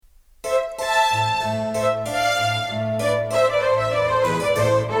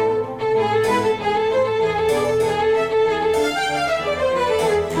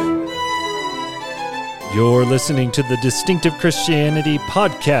You're listening to the Distinctive Christianity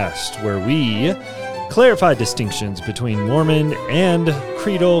podcast, where we clarify distinctions between Mormon and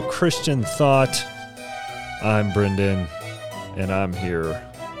creedal Christian thought. I'm Brendan, and I'm here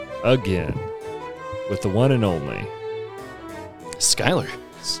again with the one and only Skylar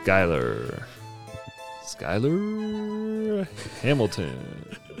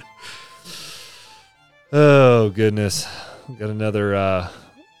Hamilton. Oh, goodness. We've got another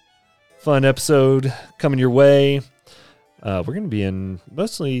fun episode coming your way. We're going to be in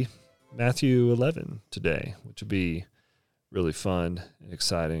mostly Matthew 11 today, which would be really fun and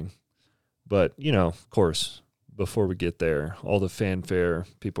exciting. But, you know, of course, before we get there, all the fanfare,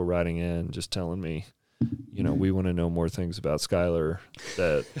 people writing in, just telling me, you know, we want to know more things about Skylar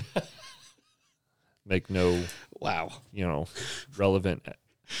that make no, you know, relevant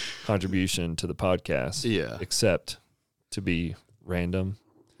contribution to the podcast. Yeah. Except to be random.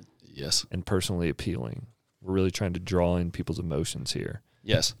 Yes. And personally appealing. We're really trying to draw in people's emotions here.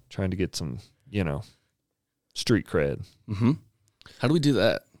 Yes. Trying to get some, you know, street cred. Mm-hmm. How do we do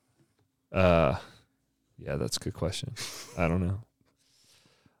that? Yeah, that's a good question. I don't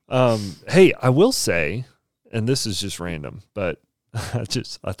know. Hey, I will say, and this is just random, but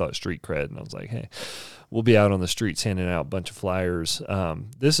I thought street cred, and I was like, hey, we'll be out on the streets handing out a bunch of flyers.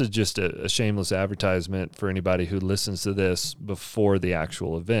 This is just a shameless advertisement for anybody who listens to this before the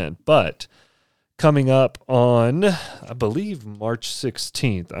actual event. But coming up on, I believe, March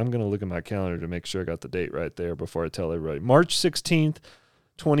 16th, I'm going to look at my calendar to make sure I got the date right there before I tell everybody. March 16th,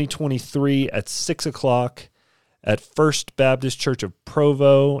 2023 at 6 o'clock at First Baptist Church of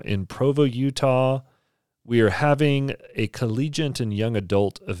Provo in Provo, Utah. We are having a collegiate and young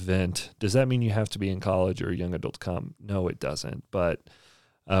adult event. Does that mean you have to be in college or a young adult to come? No, it doesn't. But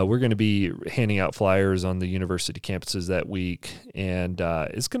we're going to be handing out flyers on the university campuses that week, and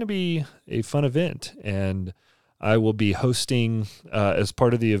it's going to be a fun event. And I will be hosting, as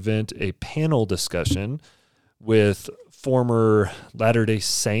part of the event, a panel discussion with former Latter-day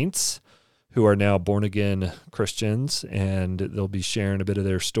Saints who are now born-again Christians, and they'll be sharing a bit of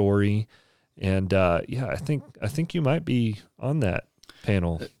their story. And yeah, I think you might be on that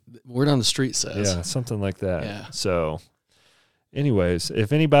panel. Word on the street says. Yeah, something like that. Yeah. So anyways,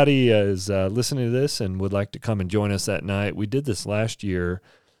 if anybody is listening to this and would like to come and join us that night, we did this last year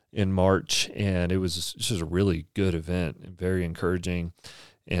in March, and it was just a really good event and very encouraging.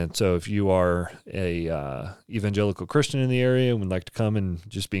 And so if you are a evangelical Christian in the area and would like to come and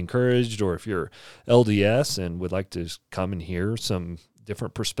just be encouraged, or if you're LDS and would like to come and hear some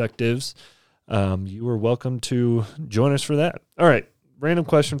different perspectives, you are welcome to join us for that. All right, random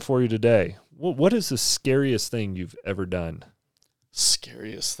question for you today. What is the scariest thing you've ever done?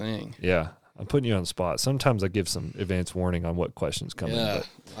 Scariest thing? Yeah, I'm putting you on the spot. Sometimes I give some advance warning on what questions come in. But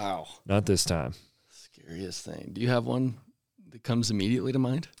wow. Not this time. Scariest thing. Do you have one that comes immediately to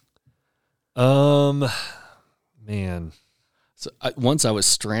mind? Man. So once I was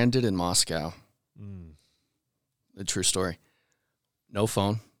stranded in Moscow. A true story. No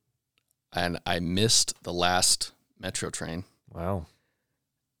phone. And I missed the last metro train. Wow.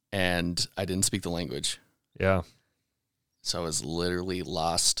 And I didn't speak the language. Yeah. So I was literally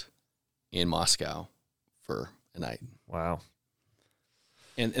lost in Moscow for a night. Wow.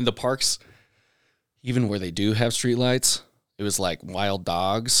 And in the parks, even where they do have streetlights, it was like wild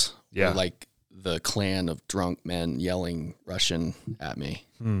dogs. Yeah. Or like the clan of drunk men yelling Russian at me.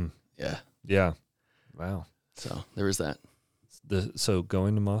 Yeah. Yeah. Wow. So there was that. So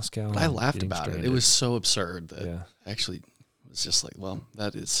going to Moscow, But I laughed about stranded. it. It was so absurd that Yeah. actually it was just like, well,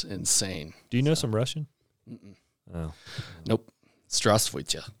 that is insane. Do you know some Russian? Mm-mm. Oh. Nope.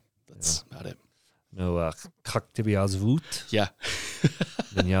 Здравствуйте. That's about it. No, как тебя зовут? Yeah.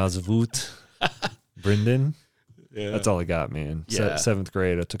 Меня зовут Brendan. Yeah. That's all I got, man. Yeah. Seventh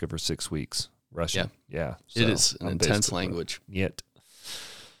grade, I took it for 6 weeks. Russian. Yeah. It is an I'm intense basically- language. Yet.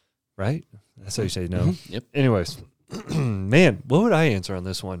 Right? That's how you say no. Mm-hmm. Yep. Anyways, man, what would I answer on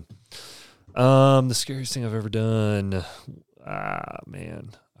this one? The scariest thing I've ever done.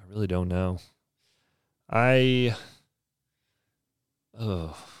 Man, I really don't know.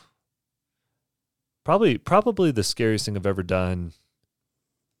 Probably the scariest thing I've ever done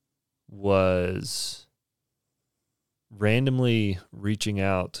was randomly reaching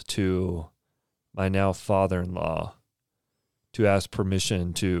out to my now father-in-law to ask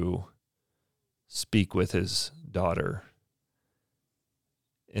permission to speak with his daughter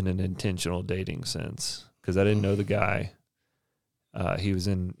in an intentional dating sense, because I didn't know the guy. He was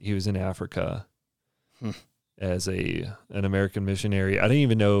in Africa as an American missionary. I didn't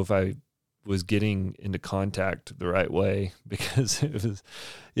even know if I was getting into contact the right way, because it was,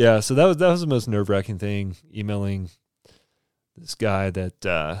 yeah. So that was the most nerve-wracking thing, emailing this guy that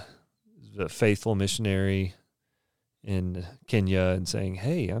is a faithful missionary in Kenya and saying,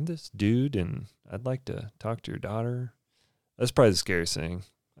 "Hey, I'm this dude and I'd like to talk to your daughter." That's probably the scariest thing,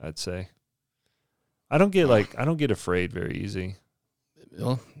 I'd say. I don't get afraid very easy.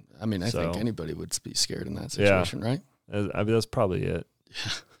 Well, I mean, I think anybody would be scared in that situation, right? I mean, that's probably it.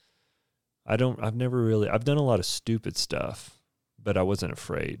 Yeah. I've done a lot of stupid stuff, but I wasn't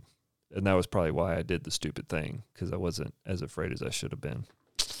afraid. And that was probably why I did the stupid thing, because I wasn't as afraid as I should have been.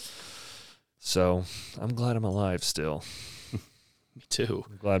 So I'm glad I'm alive still. Me too.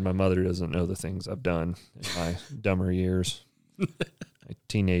 I'm glad my mother doesn't know the things I've done in my dumber years. My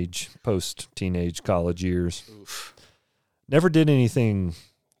post-teenage college years. Oof. Never did anything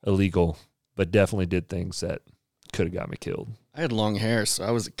illegal, but definitely did things that could have got me killed. I had long hair, so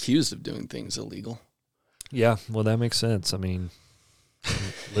I was accused of doing things illegal. Yeah, well, that makes sense. I mean,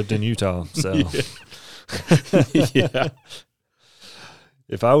 lived in Utah, so. Yeah.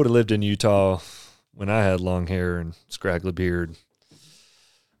 If I would have lived in Utah when I had long hair and scraggly beard,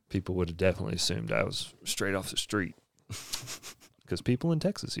 people would have definitely assumed I was straight off the street. Because people in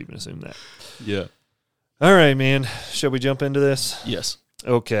Texas even assume that. Yeah. All right, man. Shall we jump into this? Yes.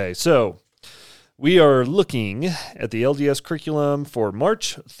 Okay, so we are looking at the LDS curriculum for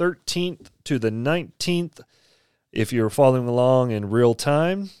March 13th to the 19th, if you're following along in real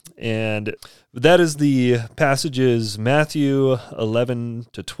time. And that is the passages Matthew 11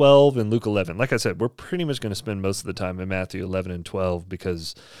 to 12 and Luke 11. Like I said, we're pretty much going to spend most of the time in Matthew 11 and 12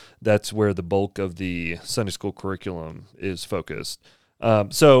 because that's where the bulk of the Sunday school curriculum is focused.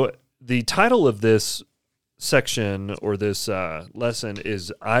 So the title of this section or this lesson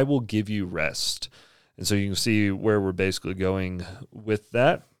is "I Will Give You Rest." And so you can see where we're basically going with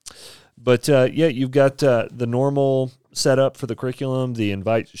that. But you've got the normal setup for the curriculum, the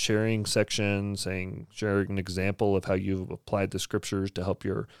invite sharing section, sharing an example of how you've applied the scriptures to help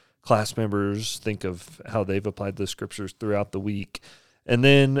your class members think of how they've applied the scriptures throughout the week. And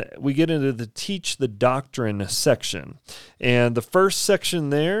then we get into the teach the doctrine section. And the first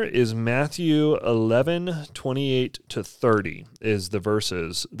section there is Matthew 11, 28 to 30 is the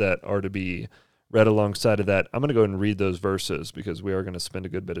verses that are to be read alongside of that. I'm going to go ahead and read those verses because we are going to spend a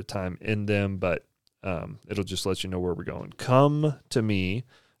good bit of time in them, but it'll just let you know where we're going. Come to me,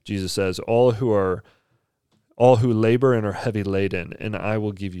 Jesus says, all who labor and are heavy laden, and I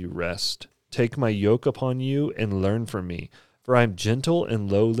will give you rest. Take my yoke upon you and learn from me, for I am gentle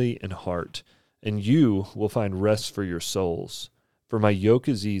and lowly in heart, and you will find rest for your souls. For my yoke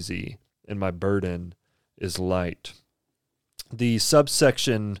is easy and my burden is light. The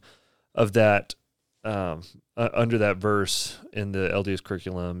subsection of that under that verse in the LDS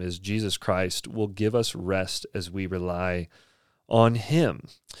curriculum is Jesus Christ will give us rest as we rely on him.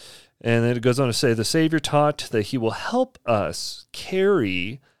 And then it goes on to say, the Savior taught that he will help us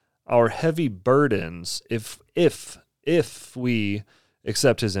carry our heavy burdens if we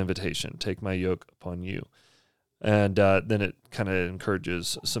accept his invitation, take my yoke upon you. And then it kind of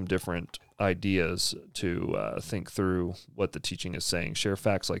encourages some different ideas to think through what the teaching is saying. Share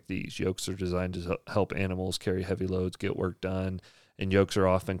facts like these. Yokes are designed to help animals carry heavy loads, get work done, and yokes are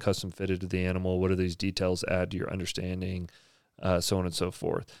often custom fitted to the animal. What do these details add to your understanding? So on and so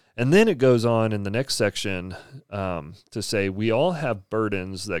forth. And then it goes on in the next section to say, we all have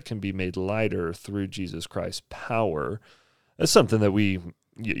burdens that can be made lighter through Jesus Christ's power. That's something that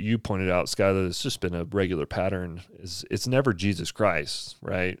you pointed out, Skylar, it's just been a regular pattern. It's never Jesus Christ,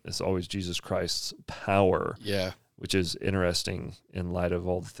 right? It's always Jesus Christ's power. Yeah. Which is interesting in light of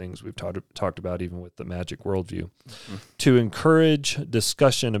all the things we've talked about, even with the magic worldview. Mm-hmm. To encourage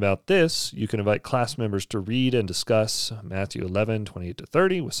discussion about this, you can invite class members to read and discuss Matthew 11, 28 to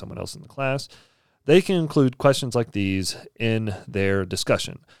 30 with someone else in the class. They can include questions like these in their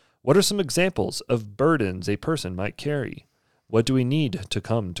discussion. What are some examples of burdens a person might carry? What do we need to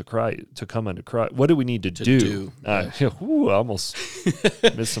come to Christ? To come unto Christ? What do we need to do? I almost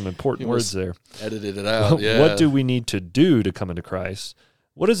missed some important words there. Edited it out. Yeah. What do we need to do to come into Christ?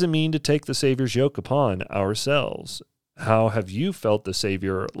 What does it mean to take the Savior's yoke upon ourselves? How have you felt the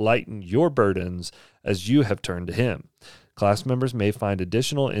Savior lighten your burdens as you have turned to him? Class members may find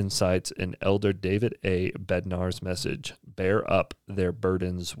additional insights in Elder David A. Bednar's message, Bear Up Their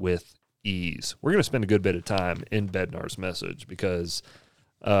Burdens with Ease. We're going to spend a good bit of time in Bednar's message because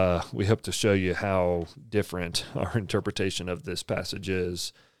we hope to show you how different our interpretation of this passage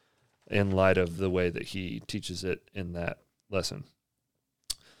is in light of the way that he teaches it in that lesson.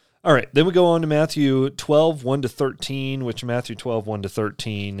 All right, then we go on to Matthew 12, 1 to 13, which Matthew 12, 1 to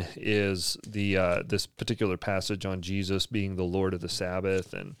 13 is the this particular passage on Jesus being the Lord of the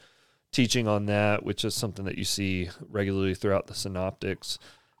Sabbath and teaching on that, which is something that you see regularly throughout the synoptics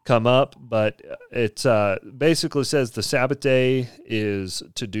come up. But it basically says the Sabbath is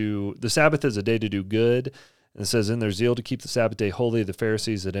a day to do good. And it says, in their zeal to keep the Sabbath day holy, the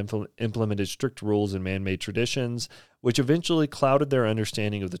Pharisees had implemented strict rules and man-made traditions, which eventually clouded their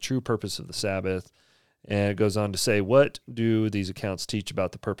understanding of the true purpose of the Sabbath. And it goes on to say, what do these accounts teach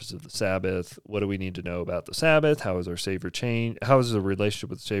about the purpose of the Sabbath? What do we need to know about the Sabbath? How has our Savior changed? How has the relationship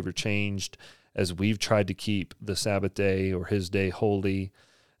with the Savior changed as we've tried to keep the Sabbath day or his day holy?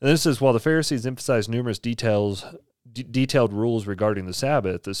 And then it says, while the Pharisees emphasized numerous detailed rules regarding the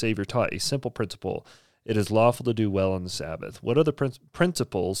Sabbath, the Savior taught a simple principle. It is lawful to do well on the Sabbath. What are the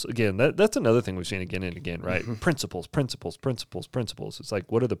principles? Again, that's another thing we've seen again and again, right? Mm-hmm. Principles. It's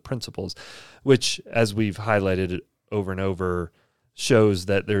like, what are the principles? Which, as we've highlighted it over and over, shows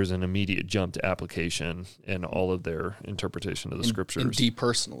that there's an immediate jump to application in all of their interpretation of the Scriptures. And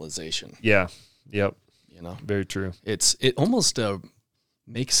depersonalization. Yeah. Yep. You know, very true. It almost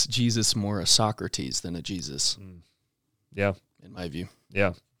makes Jesus more a Socrates than a Jesus. Yeah. In my view.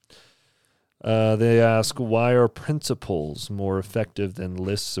 Yeah. They ask, why are principles more effective than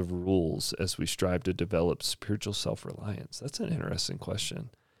lists of rules as we strive to develop spiritual self-reliance? That's an interesting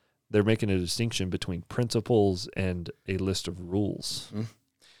question. They're making a distinction between principles and a list of rules.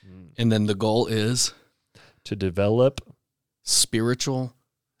 And then the goal is? To develop spiritual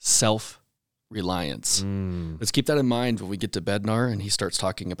self-reliance. Let's keep that in mind when we get to Bednar and he starts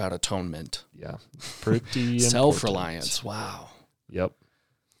talking about atonement. Yeah, pretty self-reliance, wow. Yep.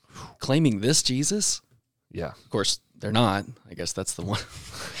 Claiming this Jesus? Yeah. Of course, they're not. I guess that's the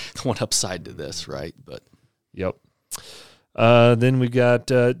one upside to this, right? But yep. Then we got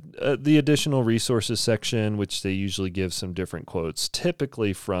the additional resources section, which they usually give some different quotes,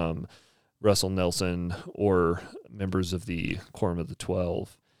 typically from Russell Nelson or members of the Quorum of the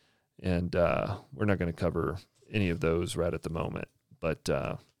 12. And we're not going to cover any of those right at the moment. But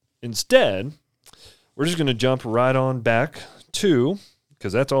instead, we're just going to jump right on back to...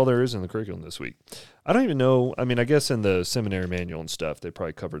 because that's all there is in the curriculum this week. I don't even know. I mean, I guess in the seminary manual and stuff, they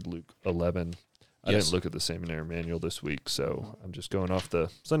probably covered Luke 11. I didn't look at the seminary manual this week, so I'm just going off the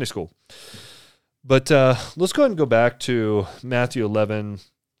Sunday school. But let's go ahead and go back to Matthew 11,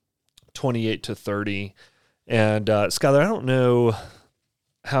 28 to 30. And Skylar, I don't know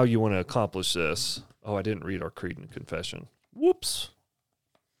how you want to accomplish this. Oh, I didn't read our creed and confession. Whoops.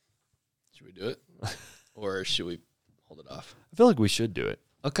 Should we do it? Or should we hold it off? I feel like we should do it.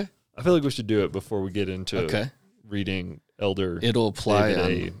 Okay. I feel like we should do it before we get into reading Elder. It'll apply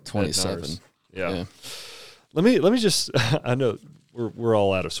David on 27. Yeah. Let me just. I know we're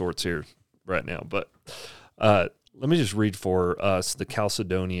all out of sorts here right now, but let me just read for us the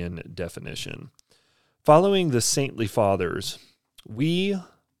Chalcedonian definition. Following the saintly fathers, we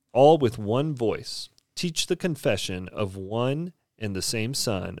all with one voice teach the confession of one and the same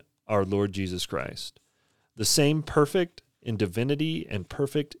Son, our Lord Jesus Christ, the same perfect in divinity and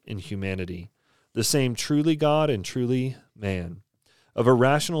perfect in humanity, the same truly God and truly man, of a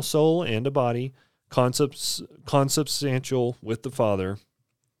rational soul and a body, consubstantial with the Father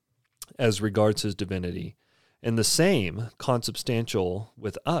as regards his divinity, and the same consubstantial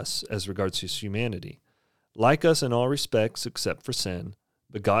with us as regards his humanity, like us in all respects except for sin,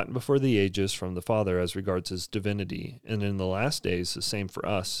 begotten before the ages from the Father as regards his divinity, and in the last days the same for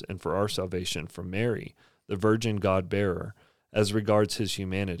us and for our salvation from Mary, the Virgin God-bearer, as regards his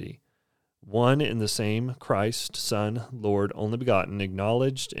humanity. One and the same Christ, Son, Lord, only begotten,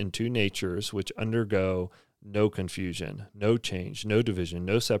 acknowledged in two natures which undergo no confusion, no change, no division,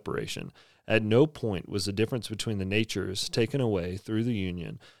 no separation. At no point was the difference between the natures taken away through the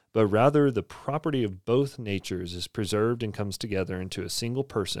union, but rather the property of both natures is preserved and comes together into a single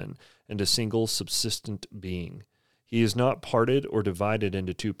person and a single subsistent being. He is not parted or divided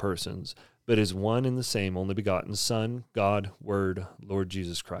into two persons, but is one and the same only begotten Son, God, Word, Lord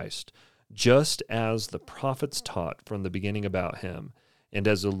Jesus Christ, just as the prophets taught from the beginning about him, and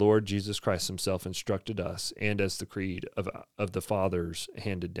as the Lord Jesus Christ himself instructed us, and as the creed of the fathers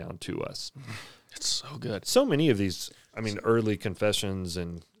handed down to us. It's so good. So many of these, early confessions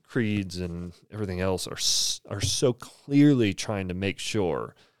and creeds and everything else are so clearly trying to make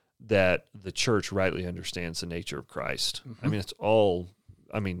sure that the church rightly understands the nature of Christ. Mm-hmm. It's all...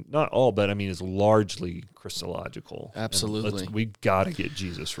 not all, but it's largely Christological. Absolutely. We've got to get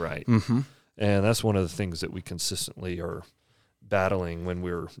Jesus right. Mm-hmm. And that's one of the things that we consistently are battling when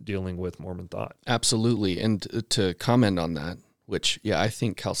we're dealing with Mormon thought. Absolutely. And to comment on that, which, I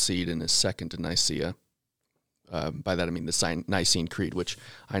think Chalcedon is second to Nicaea. By that I mean the Nicene Creed, which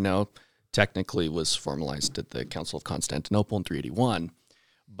I know technically was formalized at the Council of Constantinople in 381,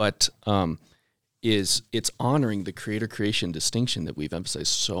 but it's honoring the creator-creation distinction that we've emphasized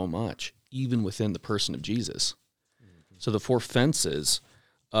so much, even within the person of Jesus. Mm-hmm. So the four fences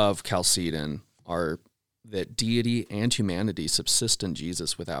of Chalcedon are that deity and humanity subsist in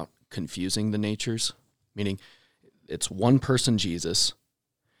Jesus without confusing the natures, meaning it's one person, Jesus,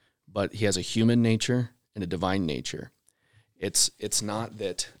 but he has a human nature and a divine nature. It's not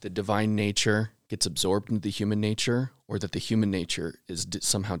that the divine nature gets absorbed into the human nature or that the human nature is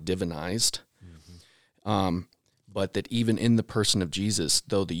somehow divinized, but that even in the person of Jesus,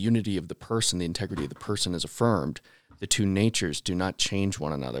 though the unity of the person, the integrity of the person is affirmed, the two natures do not change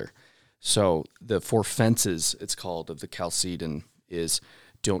one another. So the four fences, it's called, of the Chalcedon is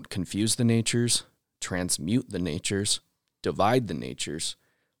don't confuse the natures, transmute the natures, divide the natures,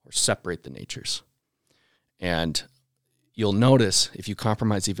 or separate the natures. And you'll notice if you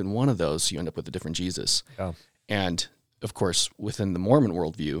compromise even one of those, you end up with a different Jesus. Yeah. And of course, within the Mormon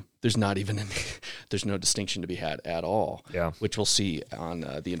worldview, there's no distinction to be had at all. Yeah. Which we'll see on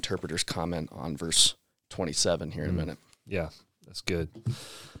the interpreter's comment on verse 27 here in a minute. Yeah, that's good.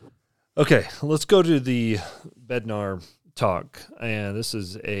 Okay, let's go to the Bednar talk. And this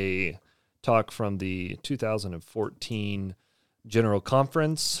is a talk from the 2014 General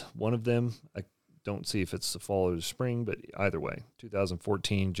Conference. One of them, I don't see if it's the fall or the spring, but either way,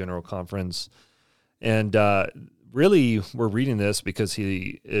 2014 General Conference. And really, we're reading this because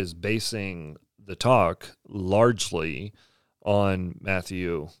he is basing the talk largely on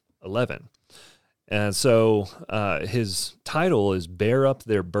Matthew 11. And so his title is Bear Up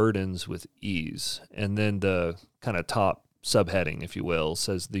Their Burdens with Ease. And then the kind of top subheading, if you will,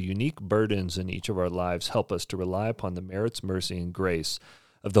 says the unique burdens in each of our lives help us to rely upon the merits, mercy, and grace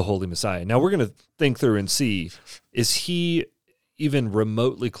of the Holy Messiah. Now we're going to think through and see, is he even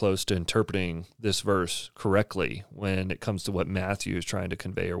remotely close to interpreting this verse correctly when it comes to what Matthew is trying to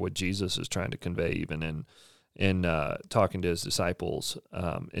convey or what Jesus is trying to convey even in talking to his disciples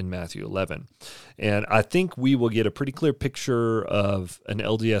in Matthew 11. And I think we will get a pretty clear picture of an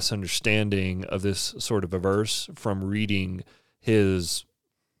LDS understanding of this sort of a verse from reading his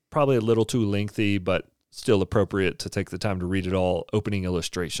probably a little too lengthy, but still appropriate to take the time to read it all, opening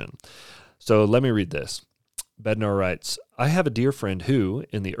illustration. So let me read this. Bednar writes, I have a dear friend who,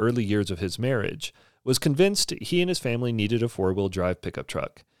 in the early years of his marriage, was convinced he and his family needed a four-wheel drive pickup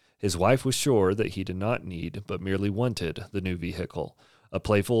truck. His wife was sure that he did not need, but merely wanted, the new vehicle. A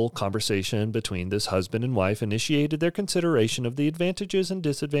playful conversation between this husband and wife initiated their consideration of the advantages and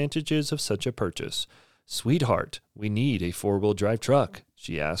disadvantages of such a purchase. Sweetheart, we need a four-wheel drive truck,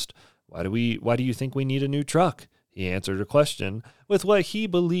 she asked. Why do you think we need a new truck? He answered her question with what he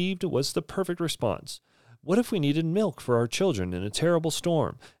believed was the perfect response. What if we needed milk for our children in a terrible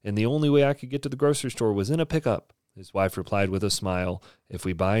storm, and the only way I could get to the grocery store was in a pickup? His wife replied with a smile, if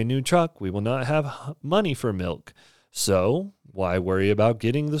we buy a new truck, we will not have money for milk. So why worry about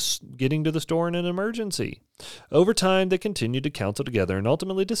getting to the store in an emergency? Over time, they continued to counsel together and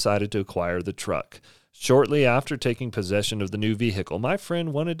ultimately decided to acquire the truck. Shortly after taking possession of the new vehicle, my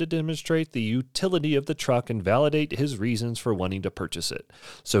friend wanted to demonstrate the utility of the truck and validate his reasons for wanting to purchase it.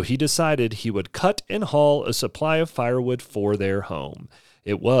 So he decided he would cut and haul a supply of firewood for their home.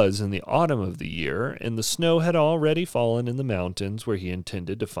 It was in the autumn of the year, and the snow had already fallen in the mountains where he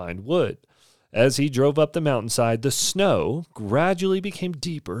intended to find wood. As he drove up the mountainside, the snow gradually became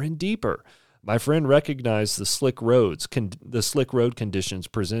deeper and deeper. My friend recognized the slick road conditions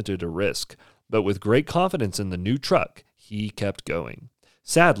presented a risk, but with great confidence in the new truck, he kept going.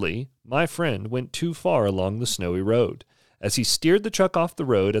 Sadly, my friend went too far along the snowy road. As he steered the truck off the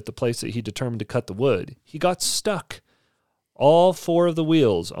road at the place that he determined to cut the wood, he got stuck. All four of the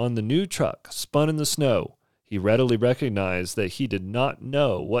wheels on the new truck spun in the snow. He readily recognized that he did not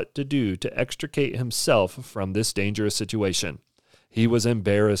know what to do to extricate himself from this dangerous situation. He was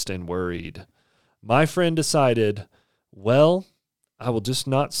embarrassed and worried. My friend decided, well, I will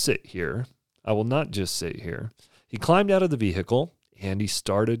not just sit here. He climbed out of the vehicle, and he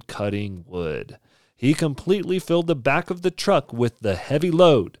started cutting wood. He completely filled the back of the truck with the heavy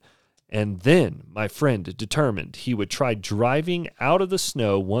load. And then my friend determined he would try driving out of the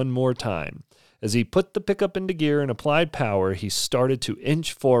snow one more time. As he put the pickup into gear and applied power, he started to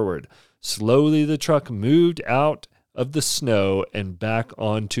inch forward. Slowly, the truck moved out of the snow and back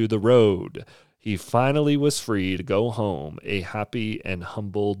onto the road. He finally was free to go home, a happy and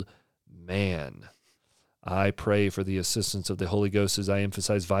humbled man. I pray for the assistance of the Holy Ghost as I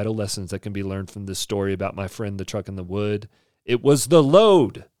emphasize vital lessons that can be learned from this story about my friend, the truck and the wood, It was the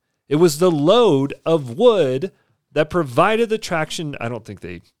load. It was the load of wood that provided the traction. I don't think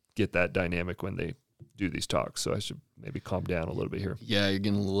they get that dynamic when they do these talks, so I should maybe calm down a little bit here. Yeah, you're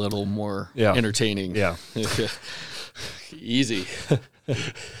getting a little more entertaining. Yeah. Easy.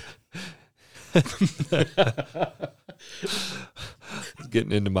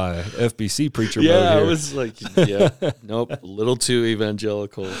 Getting into my FBC preacher mode Yeah, here. I was like, nope, a little too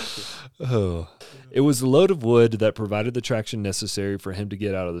evangelical. Oh. It was the load of wood that provided the traction necessary for him to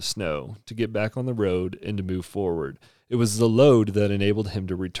get out of the snow, to get back on the road, and to move forward. It was the load that enabled him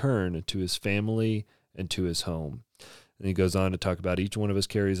to return to his family and to his home. And he goes on to talk about each one of us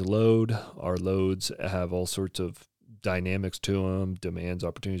carries a load. Our loads have all sorts of dynamics to them: demands,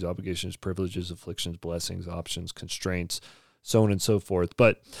 opportunities, obligations, privileges, afflictions, blessings, options, constraints, so on and so forth.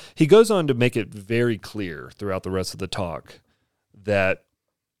 But he goes on to make it very clear throughout the rest of the talk that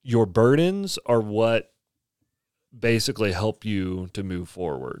your burdens are what basically help you to move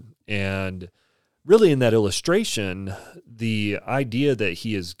forward. And really in that illustration, the idea that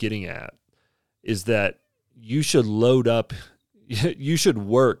he is getting at is that you should load up, you should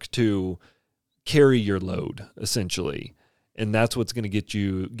work to carry your load, essentially. And that's what's going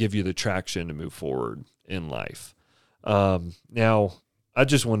to give you the traction to move forward in life. Now, I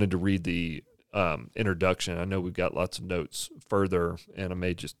just wanted to read the introduction. I know we've got lots of notes further, and I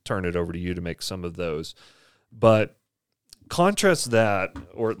may just turn it over to you to make some of those. But contrast that,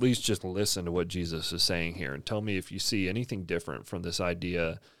 or at least just listen to what Jesus is saying here, and tell me if you see anything different from this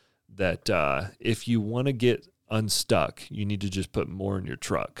idea that if you want to get unstuck, you need to just put more in your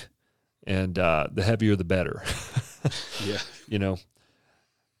truck. And the heavier, the better. Yeah. You know,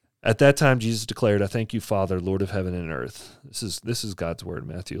 at that time, Jesus declared, "I thank you, Father, Lord of heaven and earth." This is God's word,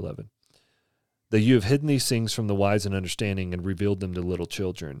 Matthew 11. "That you have hidden these things from the wise and understanding and revealed them to little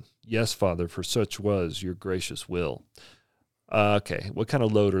children. Yes, Father, for such was your gracious will." Okay, what kind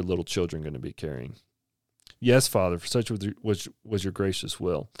of load are little children going to be carrying? "Yes, Father, for such was your gracious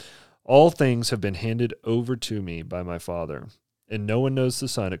will. All things have been handed over to me by my Father. And no one knows the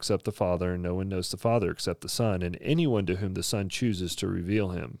Son except the Father, and no one knows the Father except the Son, and anyone to whom the Son chooses to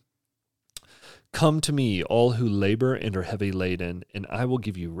reveal him. Come to me, all who labor and are heavy laden, and I will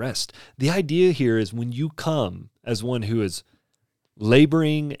give you rest." The idea here is when you come as one who is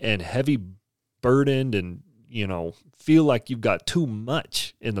laboring and heavy burdened and, feel like you've got too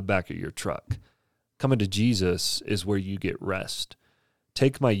much in the back of your truck, coming to Jesus is where you get rest.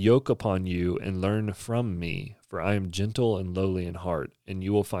 "Take my yoke upon you and learn from me, for I am gentle and lowly in heart, and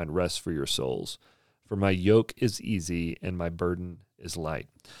you will find rest for your souls. For my yoke is easy and my burden is light."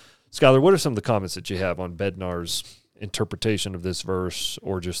 Skylar, what are some of the comments that you have on Bednar's interpretation of this verse,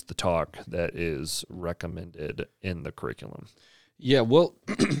 or just the talk that is recommended in the curriculum? Yeah, well,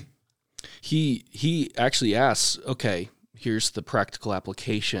 he actually asks, okay, here's the practical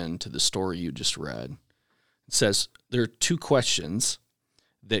application to the story you just read. It says there are two questions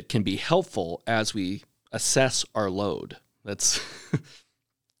that can be helpful as we assess our load. That's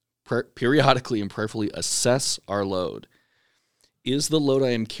periodically and prayerfully assess our load. Is the load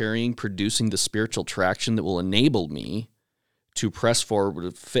I am carrying producing the spiritual traction that will enable me to press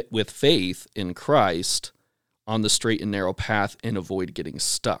forward with faith in Christ on the straight and narrow path and avoid getting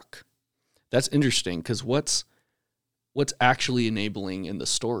stuck? That's interesting, because what's actually enabling in the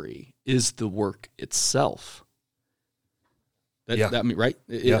story is the work itself. Right?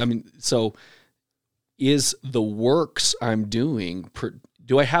 Yeah. I mean, so is the works I'm doing,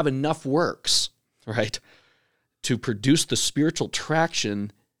 do I have enough works, right, to produce the spiritual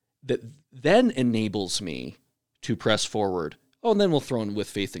traction that then enables me to press forward? Oh, and then we'll throw in with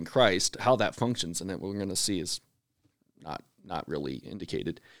faith in Christ. How that functions, and then what we're going to see is not really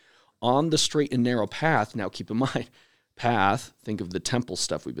indicated. On the straight and narrow path, now keep in mind, path, think of the temple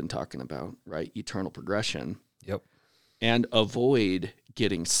stuff we've been talking about, right? Eternal progression. Yep. And avoid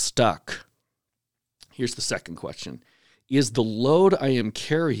getting stuck. Here's the second question. Is the load I am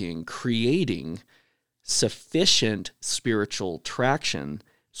carrying creating sufficient spiritual traction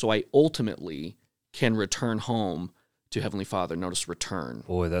so I ultimately can return home to Heavenly Father? Notice return.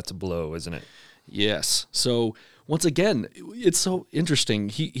 Boy, that's a blow, isn't it? Yes. So once again, it's so interesting.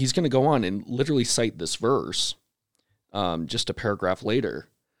 He's going to go on and literally cite this verse just a paragraph later.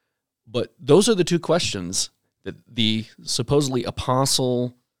 But those are the two questions that the supposedly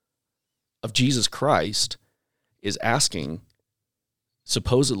apostle of Jesus Christ is asking,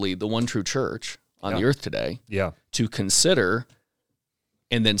 supposedly the one true church on the earth today, to consider,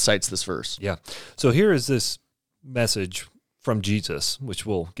 and then cites this verse. Yeah. So here is this message from Jesus, which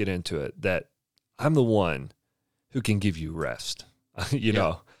we'll get into it, that I'm the one who can give you rest.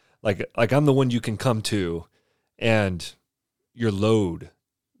 Know, like I'm the one you can come to, and your load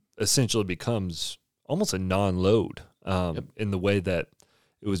essentially becomes almost a non-load in the way that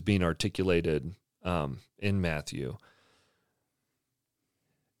it was being articulated in Matthew.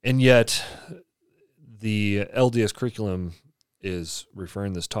 And yet the LDS curriculum is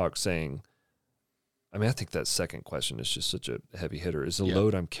referring this talk saying, I mean, I think that second question is just such a heavy hitter. Is the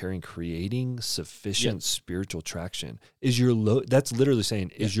load I'm carrying creating sufficient spiritual traction? Is your load, that's literally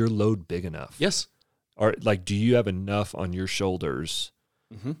saying, is your load big enough? Yes. Or like, do you have enough on your shoulders,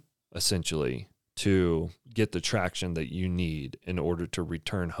 essentially, to get the traction that you need in order to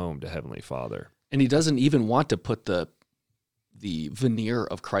return home to Heavenly Father? And he doesn't even want to put the veneer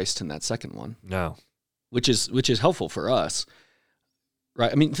of Christ in that second one. No. Which is helpful for us.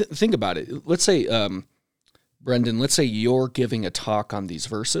 Right. I mean, think about it. Let's say, Brendan, let's say you're giving a talk on these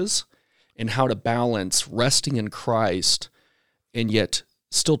verses and how to balance resting in Christ and yet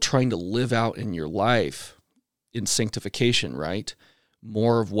still trying to live out in your life in sanctification, right?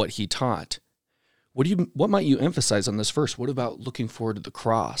 More of what he taught. What might you emphasize on this verse? What about looking forward to the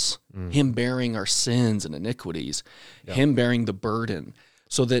cross? Him bearing our sins and iniquities, him bearing the burden,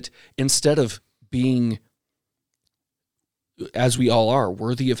 so that instead of being, as we all are,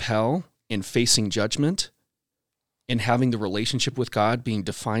 worthy of hell and facing judgment and having the relationship with God being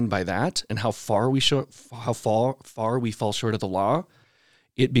defined by that and how far we fall short of the law,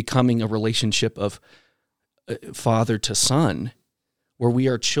 it becoming a relationship of father to son, where we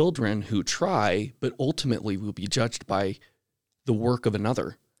are children who try, but ultimately will be judged by the work of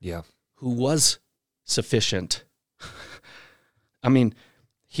another who was sufficient. I mean,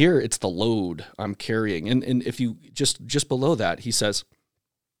 here it's the load I'm carrying. And if you just below that, he says,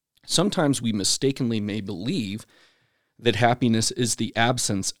 sometimes we mistakenly may believe that happiness is the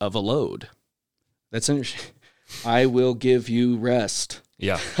absence of a load. That's interesting. I will give you rest.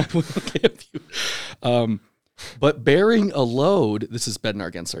 Yeah. I will give you. But bearing a load, this is Bednar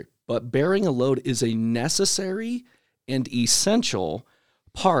again, sorry. But bearing a load is a necessary and essential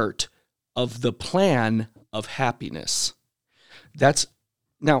part of the plan of happiness.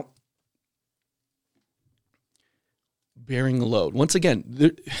 Now, bearing a load. Once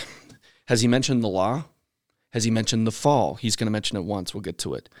again, has he mentioned the law? Has he mentioned the fall? He's going to mention it once. We'll get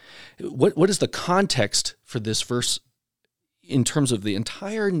to it. What is the context for this verse in terms of the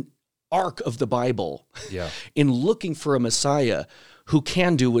entire arc of the Bible? In looking for a Messiah who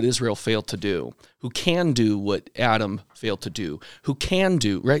can do what Israel failed to do, who can do what Adam failed to do, who can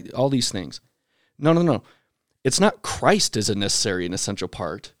do, right, all these things. No. It's not Christ as a necessary and essential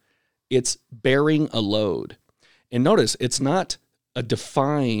part. It's bearing a load. And notice, it's not a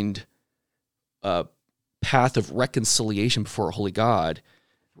defined path of reconciliation before a holy God,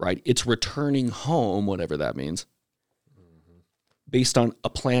 right? It's returning home, whatever that means, based on a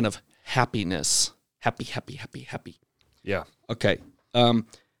plan of happiness. Happy. Yeah. Okay.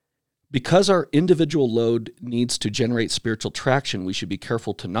 Because our individual load needs to generate spiritual traction, we should be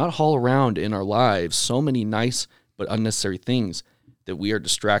careful to not haul around in our lives so many nice but unnecessary things that we are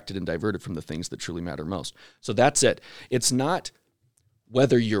distracted and diverted from the things that truly matter most. So that's it. It's not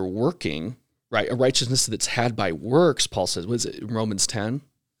whether you're working, right? A righteousness that's had by works, Paul says. What is it in Romans 10?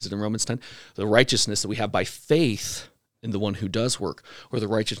 Is it in Romans 10? The righteousness that we have by faith in the one who does work, or the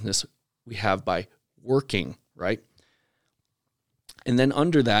righteousness we have by working, right? And then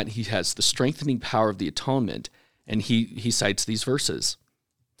under that, he has the strengthening power of the atonement, and he cites these verses.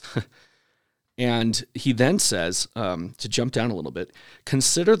 And he then says, to jump down a little bit,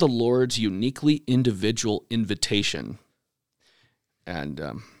 consider the Lord's uniquely individual invitation.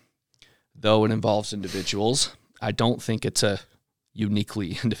 And though it involves individuals, I don't think it's a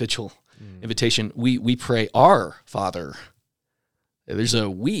uniquely individual invitation. We pray, our Father. There's a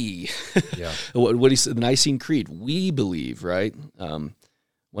we. Yeah. What he said, the Nicene Creed, we believe, right?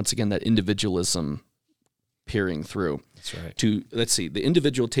 Once again, that individualism peering through. That's right. The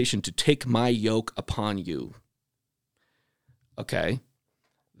individualization to take my yoke upon you. Okay.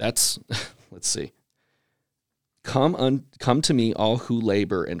 Let's see. Come to me, all who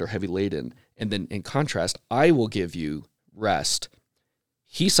labor and are heavy laden. And then in contrast, I will give you rest.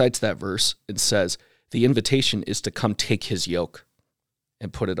 He cites that verse and says, the invitation is to come take his yoke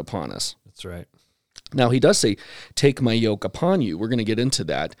and put it upon us. That's right. Now, he does say, take my yoke upon you. We're going to get into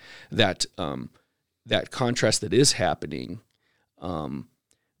that contrast that is happening.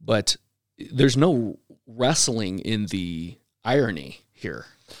 But there's no wrestling in the irony here.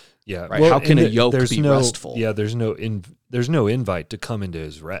 Yeah. Right? How can a yoke be restful? Yeah, there's no invite to come into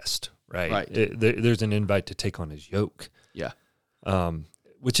his rest, right? Right. There's an invite to take on his yoke. Yeah.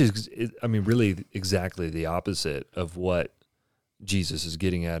 Which is, really exactly the opposite of what Jesus is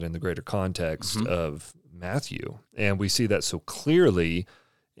getting at in the greater context of Matthew. And we see that so clearly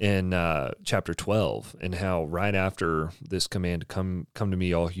in chapter 12, and how right after this command, come to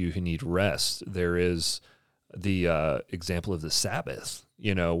me, all you who need rest, there is the example of the Sabbath,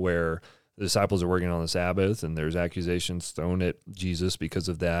 where the disciples are working on the Sabbath, and there's accusations thrown at Jesus because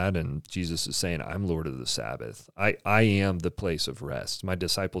of that, and Jesus is saying, I'm Lord of the Sabbath. I am the place of rest. My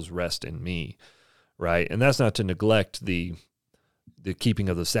disciples rest in me, right? And that's not to neglect the keeping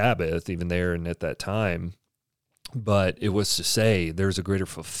of the Sabbath, even there and at that time, but it was to say there's a greater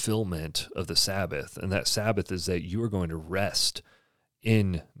fulfillment of the Sabbath, and that Sabbath is that you are going to rest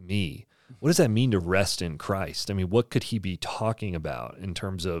in me. What does that mean to rest in Christ? I mean, what could he be talking about in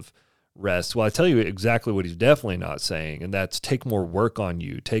terms of rest? Well, I tell you exactly what he's definitely not saying, and that's take more work on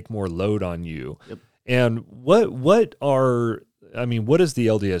you, take more load on you. Yep. And what is the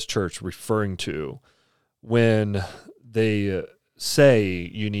LDS Church referring to when they say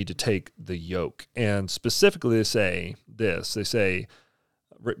you need to take the yoke? And specifically they say this,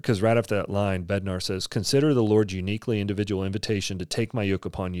 because right after that line, Bednar says, consider the Lord's uniquely individual invitation to take my yoke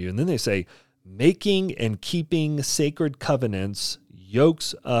upon you. And then they say, making and keeping sacred covenants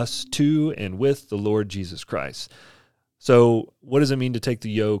yokes us to and with the Lord Jesus Christ. So what does it mean to take the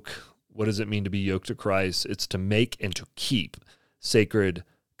yoke? What does it mean to be yoked to Christ? It's to make and to keep sacred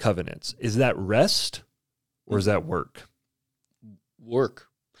covenants. Is that rest or is that work? Work.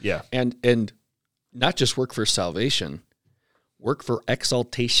 Yeah. And not just work for salvation, work for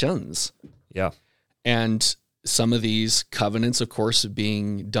exaltations. Yeah. And some of these covenants, of course,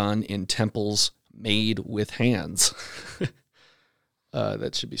 being done in temples made with hands.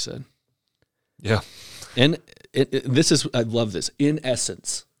 That should be said. Yeah. And I love this, in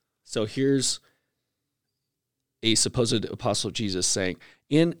essence. So here's a supposed apostle of Jesus saying,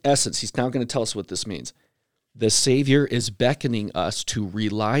 in essence, he's now going to tell us what this means. The Savior is beckoning us to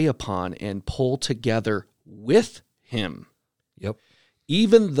rely upon and pull together with him. Yep.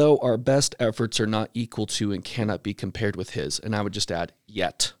 Even though our best efforts are not equal to and cannot be compared with his. And I would just add,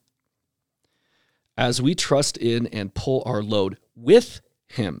 yet. As we trust in and pull our load with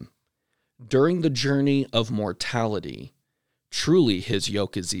him during the journey of mortality, truly his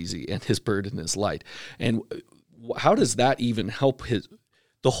yoke is easy and his burden is light. And how does that even help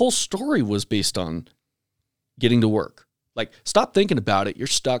the whole story was based on getting to work. Like, stop thinking about it. You're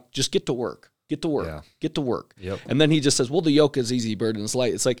stuck. Just get to work. Get to work. Yeah. Get to work. Yep. And then he just says, well, the yoke is easy, burden is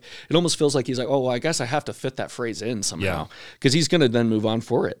light. It's like, it almost feels like he's like, oh, well, I guess I have to fit that phrase in somehow. Because he's going to then move on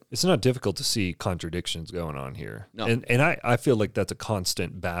for it. It's not difficult to see contradictions going on here. No. And I feel like that's a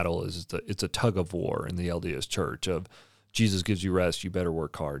constant battle. It's a tug of war in the LDS Church of Jesus gives you rest, you better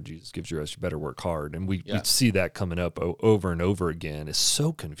work hard. Jesus gives you rest, you better work hard. And we see that coming up over and over again. It's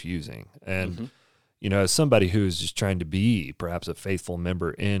so confusing. And as somebody who's just trying to be perhaps a faithful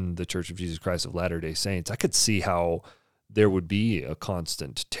member in the Church of Jesus Christ of Latter-day Saints, I could see how there would be a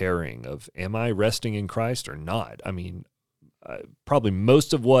constant tearing of, am I resting in Christ or not? I mean, probably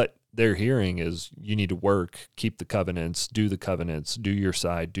most of what they're hearing is you need to work, keep the covenants, do your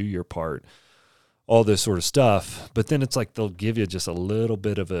side, do your part, all this sort of stuff. But then it's like they'll give you just a little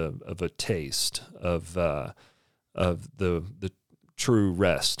bit of a taste of the true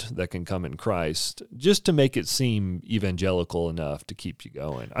rest that can come in Christ, just to make it seem evangelical enough to keep you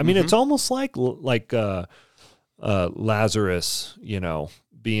going. I mean, it's almost like Lazarus,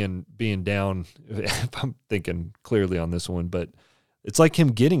 being down. If I'm thinking clearly on this one, but it's like him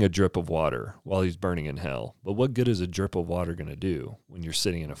getting a drip of water while he's burning in hell. But what good is a drip of water going to do when you're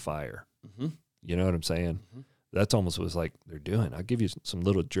sitting in a fire? You know what I'm saying? That's almost what it's like they're doing. I'll give you some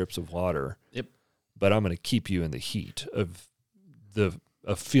little drips of water, but I'm going to keep you in the heat of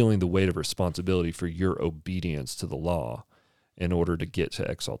feeling the weight of responsibility for your obedience to the law in order to get to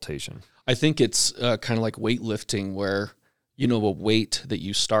exaltation. I think it's kind of like weightlifting, where, a weight that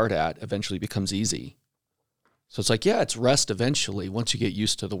you start at eventually becomes easy. So it's like, it's rest eventually once you get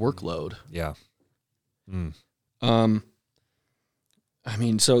used to the workload. Yeah. I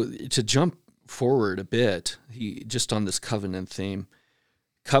mean, so to jump forward a bit, just on this covenant theme,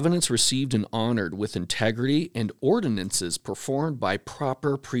 covenants received and honored with integrity and ordinances performed by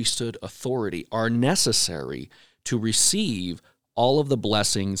proper priesthood authority are necessary to receive all of the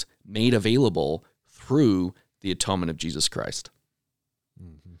blessings made available through the atonement of Jesus Christ.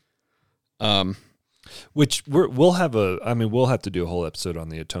 Which we'll have to do a whole episode on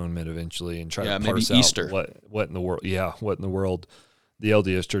the atonement eventually and try to parse out Easter. what in the world, what in the world the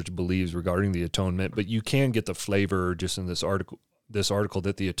LDS Church believes regarding the atonement. But you can get the flavor just in this article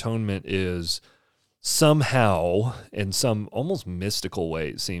that the atonement is somehow, in some almost mystical way,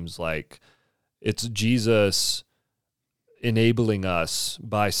 it seems like it's Jesus enabling us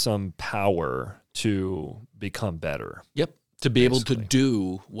by some power to become better. Yep. To be able to Basically.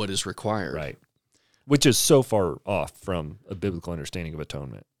 do what is required. Right. Which is so far off from a biblical understanding of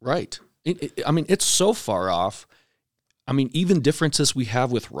atonement. Right. It's so far off. Even differences we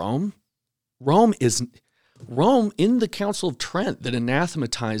have with Rome. Rome in the Council of Trent that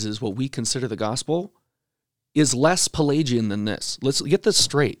anathematizes what we consider the gospel is less Pelagian than this. Let's get this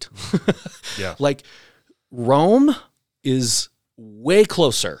straight. Yeah. Like, Rome is way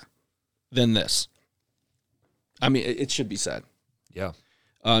closer than this. It should be said. Yeah.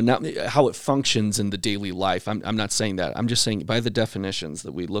 Not how it functions in the daily life. I'm not saying that. I'm just saying by the definitions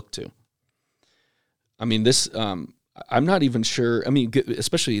that we look to. This. I'm not even sure.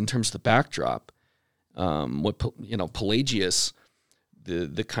 Especially in terms of the backdrop. Pelagius,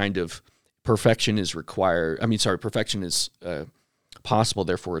 the kind of perfection is required. Perfection is possible,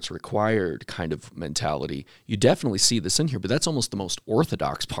 therefore it's required kind of mentality. You definitely see this in here, but that's almost the most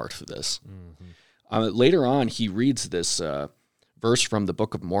orthodox part of this. Mm-hmm. Later on, he reads this verse from the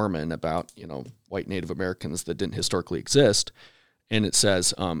Book of Mormon about, white Native Americans that didn't historically exist. And it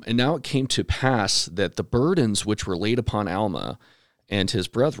says, and now it came to pass that the burdens which were laid upon Alma and his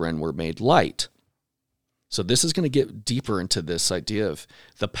brethren were made light. So this is going to get deeper into this idea of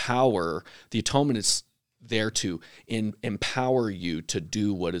the power. The atonement is there to empower you to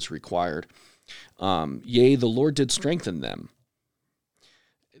do what is required. Yea, the Lord did strengthen them,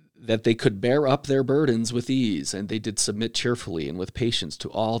 that they could bear up their burdens with ease, and they did submit cheerfully and with patience to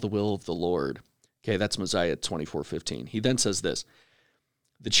all the will of the Lord. Okay, that's Mosiah 24:15. He then says this,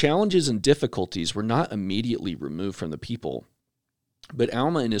 the challenges and difficulties were not immediately removed from the people, but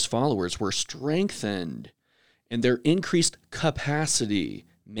Alma and his followers were strengthened, and their increased capacity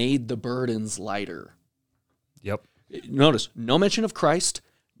made the burdens lighter. Yep. Notice, no mention of Christ,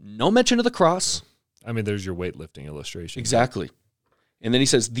 no mention of the cross. There's your weightlifting illustration. Exactly. And then he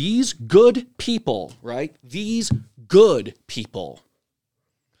says, these good people, right? These good people.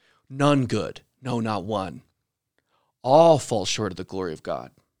 None good. No, not one. All fall short of the glory of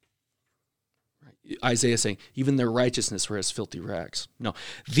God. Right? Isaiah saying, even their righteousness were as filthy rags. No,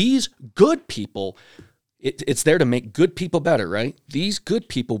 these good people, it's there to make good people better, right? These good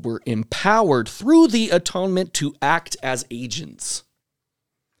people were empowered through the atonement to act as agents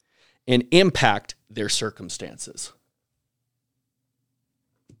and impact their circumstances.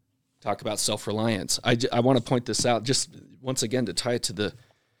 Talk about self-reliance. I want to point this out just once again to tie it to the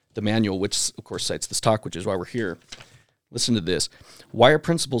manual, which of course cites this talk, which is why we're here. Listen to this. Why are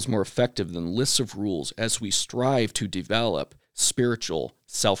principles more effective than lists of rules as we strive to develop spiritual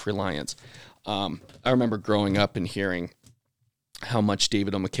self-reliance? I remember growing up and hearing how much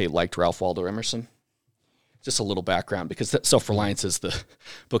David O. McKay liked Ralph Waldo Emerson. Just a little background, because Self-Reliance is the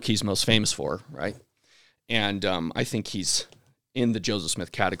book he's most famous for, right? And I think he's in the Joseph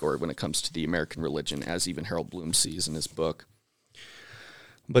Smith category when it comes to the American religion, as even Harold Bloom sees in his book.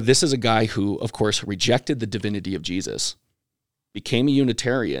 But this is a guy who, of course, rejected the divinity of Jesus, became a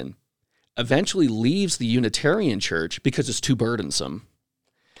Unitarian, eventually leaves the Unitarian church because it's too burdensome.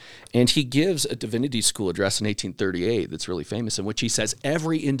 And he gives a divinity school address in 1838 that's really famous, in which he says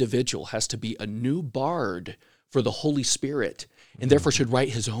every individual has to be a new bard for the Holy Spirit and therefore should write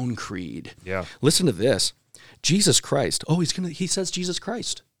his own creed. Yeah. Listen to this. Jesus Christ. Oh, he says Jesus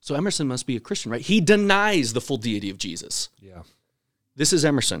Christ. So Emerson must be a Christian, right? He denies the full deity of Jesus. Yeah. This is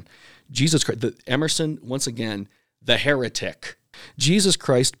Emerson. Jesus Christ. Emerson, once again, the heretic. Jesus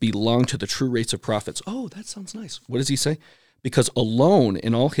Christ belonged to the true race of prophets. Oh, that sounds nice. What does he say? Because alone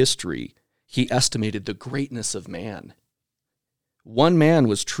in all history, he estimated the greatness of man. One man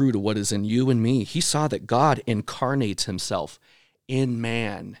was true to what is in you and me. He saw that God incarnates himself in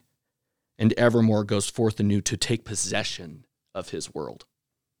man and evermore goes forth anew to take possession of his world.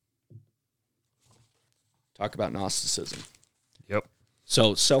 Talk about Gnosticism. Yep.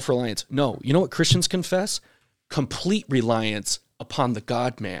 So self-reliance. No, you know what Christians confess? Complete reliance upon the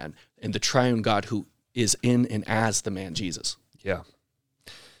God-man and the triune God who is in and as the man Jesus. Yeah.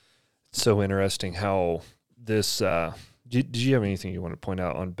 It's so interesting how this... Did you have anything you want to point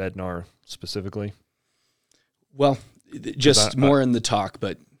out on Bednar specifically? Well, just more in the talk,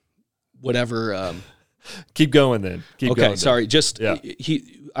 but whatever. Keep going then. Keep going. Okay, sorry. Just yeah.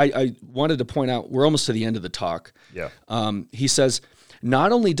 I wanted to point out, we're almost to the end of the talk. Yeah. He says,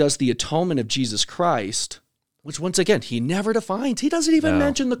 not only does the atonement of Jesus Christ, which once again, he never defines. He doesn't even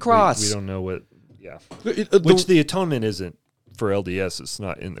mention the cross. We don't know what, yeah. Which the atonement isn't. For LDS, it's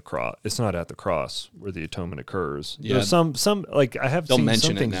not in the cross. It's not at the cross where the atonement occurs. Yeah. There's some like I have seen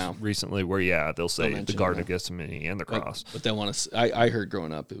some things now recently where they'll say the Garden of Gethsemane and the cross. But they want to. I heard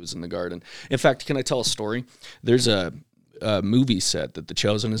growing up it was in the garden. In fact, can I tell a story? There's a movie set that The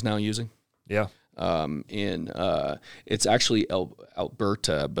Chosen is now using. Yeah. It's actually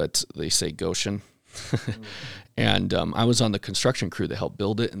Alberta, but they say Goshen. And I was on the construction crew that helped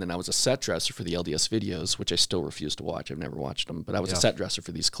build it, and then I was a set dresser for the LDS videos, which I still refuse to watch. I've never watched them, but I was a set dresser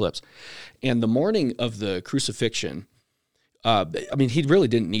for these clips. And the morning of the crucifixion, he really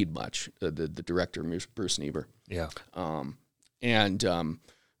didn't need much, the director, Bruce Niebuhr. Yeah.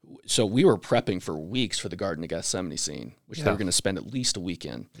 So we were prepping for weeks for the Garden of Gethsemane scene, which they were going to spend at least a week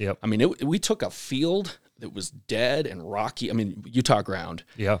in. Yep. We took a field that was dead and rocky, Utah ground,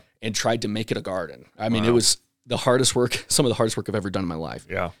 and tried to make it a garden. It was the hardest work, some of the hardest work I've ever done in my life.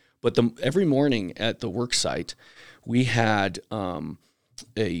 Yeah. But every morning at the work site, we had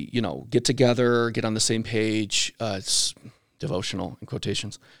get together, get on the same page, it's devotional in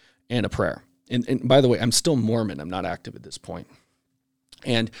quotations, and a prayer. And by the way, I'm still Mormon. I'm not active at this point.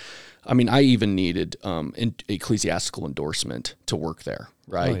 And I even needed ecclesiastical endorsement to work there,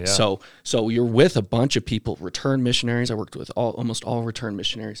 right? Oh, yeah. So you're with a bunch of people, return missionaries. I worked with almost all return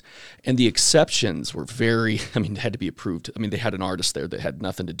missionaries, and the exceptions were very. They had to be approved. They had an artist there that had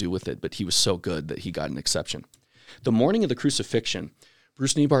nothing to do with it, but he was so good that he got an exception. The morning of the crucifixion,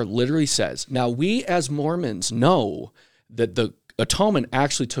 Bruce Niebuhr literally says, "Now we as Mormons know that the atonement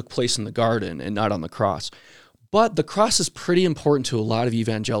actually took place in the garden and not on the cross." But the cross is pretty important to a lot of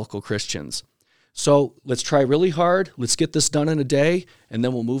evangelical Christians. So let's try really hard. Let's get this done in a day, and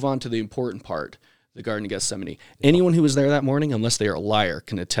then we'll move on to the important part, the Garden of Gethsemane. Anyone who was there that morning, unless they are a liar,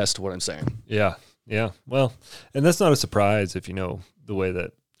 can attest to what I'm saying. Yeah. Well, and that's not a surprise if you know the way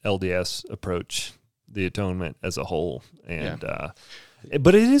that LDS approach the atonement as a whole. And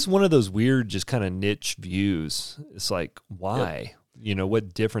but it is one of those weird, just kind of niche views. It's like, why? Yep.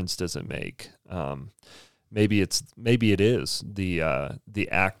 What difference does it make? Maybe it is the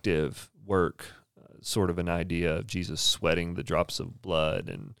active work, sort of an idea of Jesus sweating the drops of blood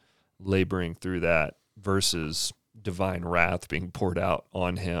and laboring through that versus divine wrath being poured out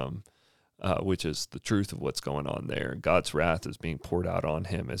on him, which is the truth of what's going on there. God's wrath is being poured out on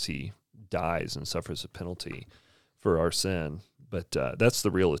him as he dies and suffers a penalty for our sin. But that's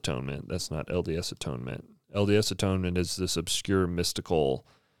the real atonement. That's not LDS atonement. LDS atonement is this obscure, mystical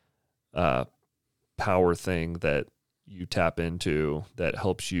power thing that you tap into that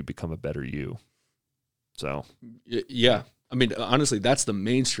helps you become a better you. So, yeah. Honestly, that's the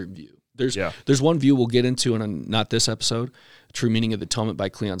mainstream view. There's one view we'll get into in not this episode, True Meaning of the Atonement by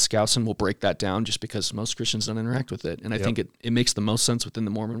Cleon Skousen. We'll break that down just because most Christians don't interact with it. And I think it makes the most sense within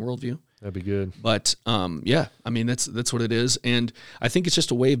the Mormon worldview. That'd be good. But that's what it is. And I think it's just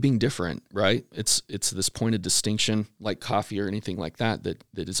a way of being different, right? It's this pointed distinction, like coffee or anything like that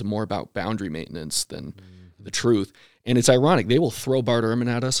is more about boundary maintenance than the truth. And it's ironic. They will throw Bart Ehrman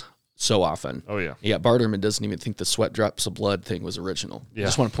at us so often. Oh, yeah. Yeah, Bart Ehrman doesn't even think the sweat drops of blood thing was original. Yeah. I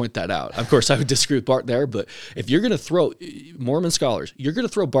just want to point that out. Of course, I would disagree with Bart there, but if you're going to throw Mormon scholars, you're going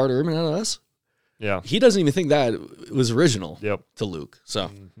to throw Bart Ehrman at us? Yeah. He doesn't even think that was original to Luke.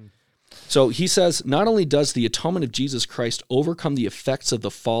 So... So he says, not only does the atonement of Jesus Christ overcome the effects of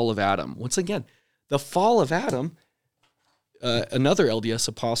the fall of Adam. Once again, the fall of Adam, another LDS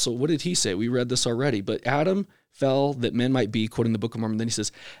apostle, what did he say? We read this already, but Adam fell that men might be, quoting the Book of Mormon. Then he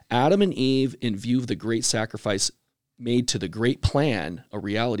says, Adam and Eve, in view of the great sacrifice made to the great plan, a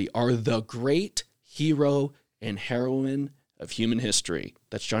reality, are the great hero and heroine of human history.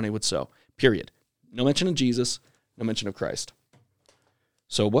 That's John A. Woodsoe, period. No mention of Jesus, no mention of Christ.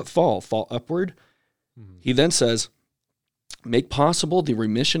 So what fall? Fall upward. Mm-hmm. He then says, make possible the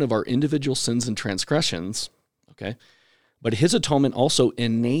remission of our individual sins and transgressions. Okay. But his atonement also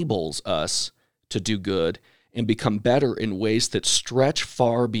enables us to do good and become better in ways that stretch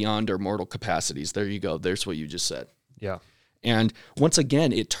far beyond our mortal capacities. There you go. There's what you just said. Yeah. And once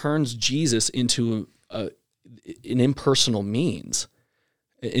again, it turns Jesus into an impersonal means,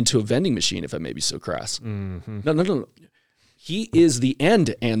 into a vending machine, if I may be so crass. Mm-hmm. No. He is the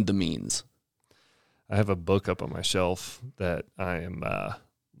end and the means. I have a book up on my shelf that I am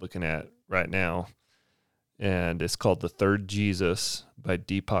looking at right now, and it's called The Third Jesus by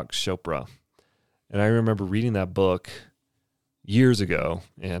Deepak Chopra. And I remember reading that book years ago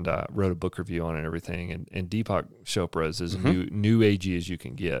and wrote a book review on it and everything. And Deepak Chopra is as new agey as you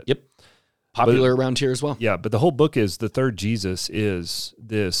can get. Yep. Popular around here as well. Yeah, but the whole book is The Third Jesus is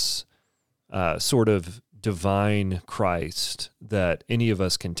this sort of divine Christ that any of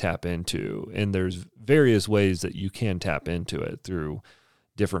us can tap into. And there's various ways that you can tap into it through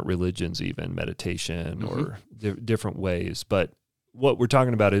different religions, even meditation or different ways. But what we're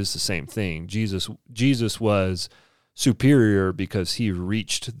talking about is the same thing. Jesus was superior because he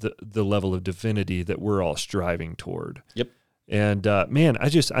reached the level of divinity that we're all striving toward. Yep. And man,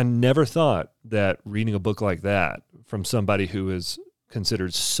 I never thought that reading a book like that from somebody who is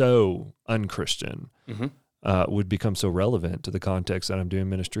considered so unchristian would become so relevant to the context that I'm doing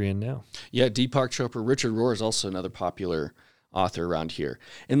ministry in now. Yeah, Deepak Chopra. Richard Rohr is also another popular author around here.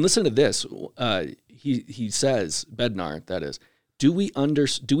 And listen to this. He says, Bednar, that is, do we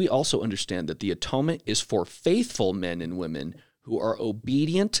also understand that the atonement is for faithful men and women who are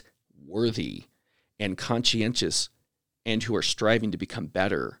obedient, worthy, and conscientious, and who are striving to become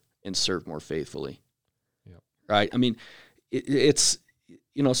better and serve more faithfully? Yep. Right? I mean, it's,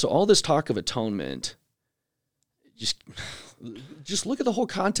 so all this talk of atonement, just look at the whole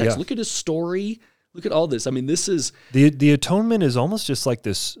context. Yeah. Look at his story. Look at all this. I mean, this is... The atonement is almost just like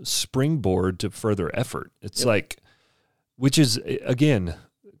this springboard to further effort. It's like, which is, again,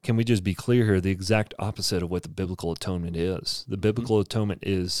 can we just be clear here, the exact opposite of what the biblical atonement is. The biblical atonement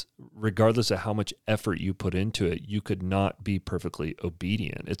is, regardless of how much effort you put into it, you could not be perfectly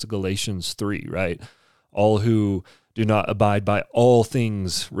obedient. It's Galatians 3, right? All who do not abide by all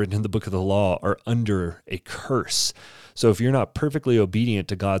things written in the book of the law are under a curse. So if you're not perfectly obedient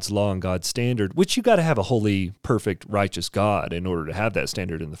to God's law and God's standard, which you got to have a holy, perfect, righteous God in order to have that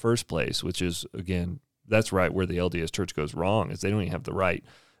standard in the first place, which is, again, that's right where the LDS Church goes wrong, is they don't even have the right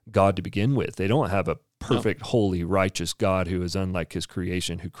God to begin with. They don't have a perfect, holy, righteous God who is unlike his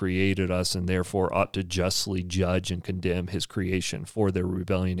creation, who created us and therefore ought to justly judge and condemn his creation for their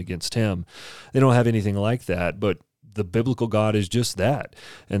rebellion against him. They don't have anything like that, but the biblical God is just that.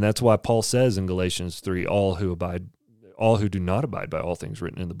 And that's why Paul says in Galatians 3, all who do not abide by all things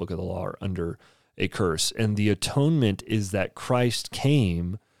written in the book of the law are under a curse. And the atonement is that Christ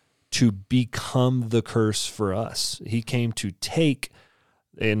came to become the curse for us. He came to take,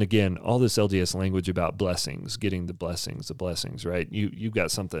 and again, all this LDS language about blessings, getting the blessings, right? You've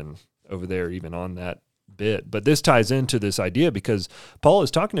got something over there even on that bit. But this ties into this idea because Paul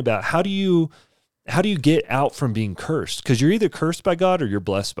is talking about how do you get out from being cursed? Because you're either cursed by God or you're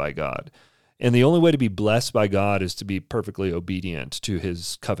blessed by God. And the only way to be blessed by God is to be perfectly obedient to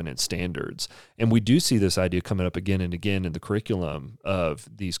his covenant standards. And we do see this idea coming up again and again in the curriculum of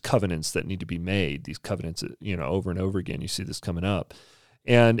these covenants that need to be made, these covenants, over and over again. You see this coming up.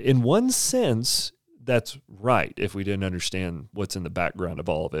 And in one sense, that's right if we didn't understand what's in the background of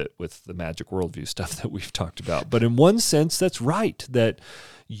all of it with the magic worldview stuff that we've talked about. But in one sense, that's right, that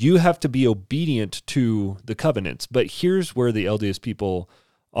you have to be obedient to the covenants. But here's where the LDS people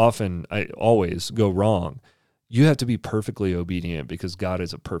always go wrong. You have to be perfectly obedient because God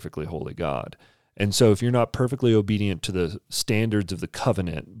is a perfectly holy God. And so if you're not perfectly obedient to the standards of the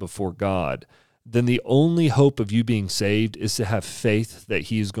covenant before God, then the only hope of you being saved is to have faith that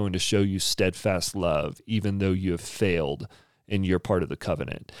he is going to show you steadfast love, even though you have failed in your part of the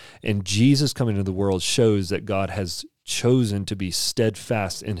covenant. And Jesus coming into the world shows that God has chosen to be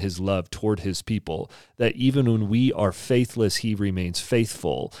steadfast in his love toward his people, that even when we are faithless, he remains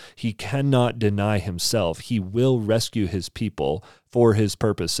faithful. He cannot deny himself. He will rescue his people for his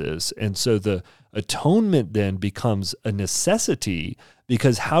purposes. And so the atonement then becomes a necessity,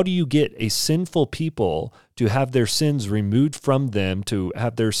 because how do you get a sinful people to have their sins removed from them, to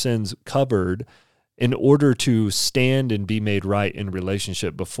have their sins covered in order to stand and be made right in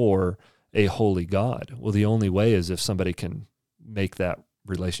relationship before a holy God? Well, the only way is if somebody can make that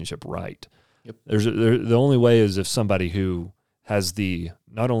relationship right. Yep. The only way is if somebody who has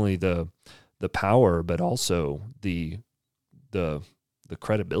not only the power, but also the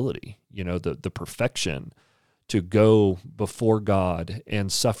credibility, the perfection to go before God and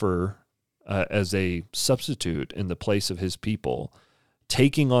suffer as a substitute in the place of his people,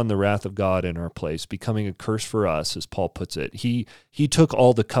 taking on the wrath of God in our place, becoming a curse for us, as Paul puts it. He took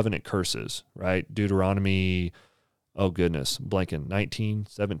all the covenant curses, right? Deuteronomy, 19,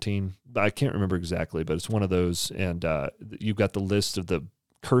 17. I can't remember exactly, but it's one of those. And you've got the list of the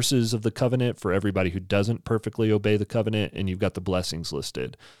curses of the covenant for everybody who doesn't perfectly obey the covenant, and you've got the blessings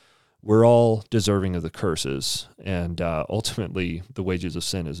listed. We're all deserving of the curses, and ultimately the wages of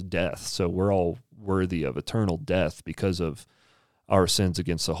sin is death. So we're all worthy of eternal death because of our sins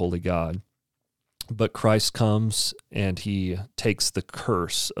against the holy God. But Christ comes and he takes the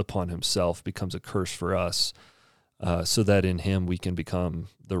curse upon himself, becomes a curse for us, so that in him we can become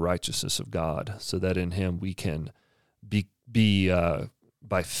the righteousness of God, so that in him we can be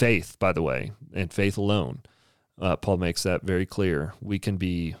by faith, by the way, and faith alone. Paul makes that very clear. We can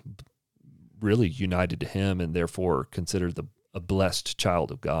be really united to him and therefore considered a blessed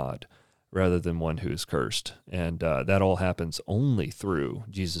child of God rather than one who is cursed. And that all happens only through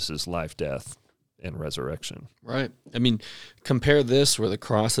Jesus' life, death, and resurrection. Right. I mean, compare this where the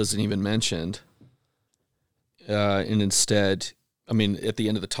cross isn't even mentioned. And instead, I mean, at the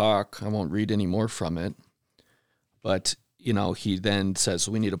end of the talk, I won't read any more from it, but, he then says,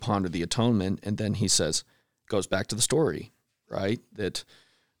 we need to ponder the atonement. And then he says, goes back to the story, right? That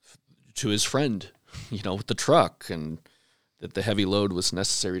to his friend, with the truck, and that the heavy load was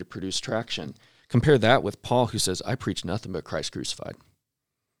necessary to produce traction. Compare that with Paul, who says, I preach nothing but Christ crucified.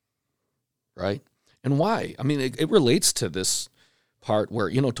 Right? And why? I mean, it relates to this part where,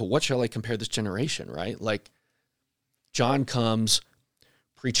 to what shall I compare this generation, right? Like, John comes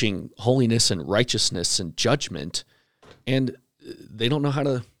preaching holiness and righteousness and judgment, and they don't know how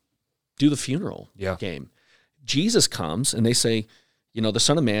to do the funeral game. Jesus comes, and they say, the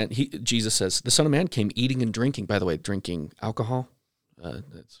Son of Man, Jesus says, the Son of Man came eating and drinking. By the way, drinking alcohol,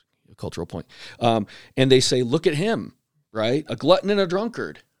 that's a cultural point. And they say, look at him, right? A glutton and a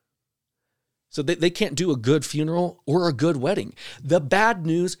drunkard. So they can't do a good funeral or a good wedding. The bad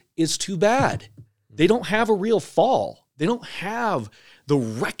news is too bad. They don't have a real fall. They don't have the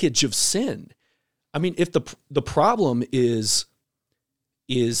wreckage of sin. I mean, if the problem is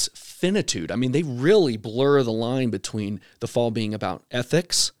finitude, I mean, they really blur the line between the fall being about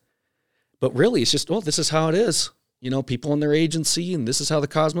ethics, but really it's just, this is how it is. People in their agency, and this is how the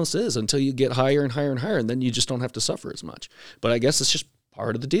cosmos is until you get higher and higher and higher, and then you just don't have to suffer as much. But I guess it's just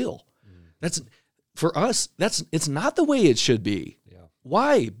part of the deal. That's, for us, it's not the way it should be. Yeah.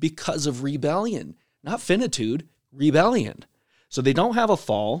 Why? Because of rebellion, not finitude, rebellion. So they don't have a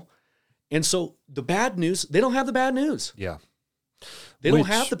fall. And so the bad news, they don't have the bad news. Yeah. They don't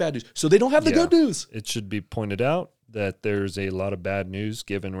have the bad news. So they don't have the good news. It should be pointed out that there's a lot of bad news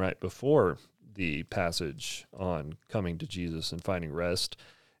given right before the passage on coming to Jesus and finding rest.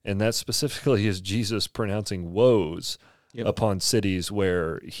 And that specifically is Jesus pronouncing woes upon cities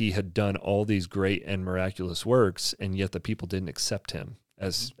where he had done all these great and miraculous works, and yet the people didn't accept him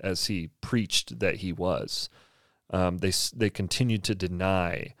as he preached that he was. They continued to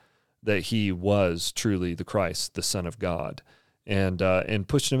deny that he was truly the Christ, the Son of God, and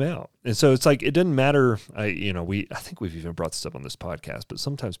pushed him out. And so it's like, it didn't matter. I think we've even brought this up on this podcast, but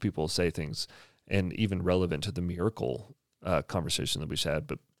sometimes people say things, and even relevant to the miracle conversation that we just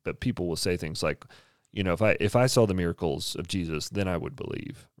had, but people will say things like, if I saw the miracles of Jesus, then I would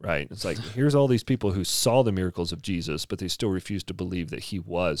believe, right? It's like, here's all these people who saw the miracles of Jesus, but they still refused to believe that he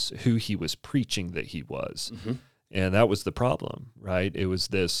was who he was preaching that he was. Mm-hmm. And that was the problem, right? It was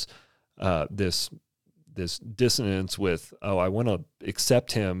this dissonance with, I want to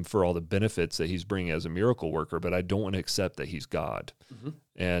accept him for all the benefits that he's bringing as a miracle worker, but I don't want to accept that he's God. Mm-hmm.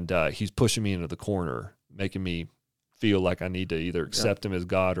 And he's pushing me into the corner, making me feel like I need to either accept him as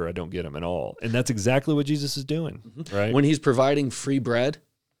God or I don't get him at all. And that's exactly what Jesus is doing, right? When he's providing free bread,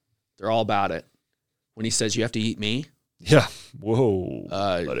 they're all about it. When he says, you have to eat me. Yeah. Whoa.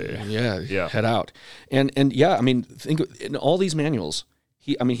 Buddy. Yeah. Head out. And I mean, think in all these manuals,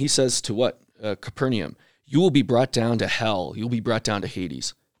 he says to what? Capernaum, you will be brought down to hell. You'll be brought down to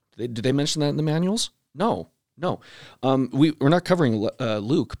Hades. Did they mention that in the manuals? No. We're not covering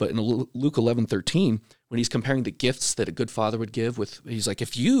Luke, but in Luke 11:13, when he's comparing the gifts that a good father would give he's like,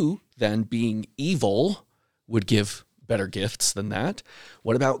 if you then being evil would give better gifts than that,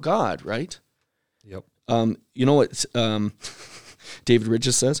 what about God, right? Yep. You know what David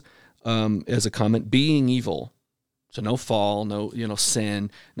Ridges says as a comment, being evil, so no fall, no sin.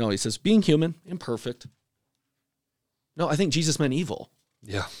 No, he says being human, imperfect. No, I think Jesus meant evil.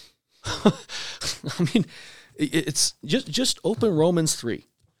 Yeah. I mean, it's just open Romans 3.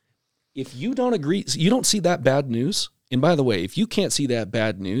 If you don't agree, you don't see that bad news. And by the way, if you can't see that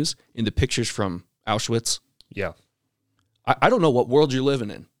bad news in the pictures from Auschwitz, I don't know what world you're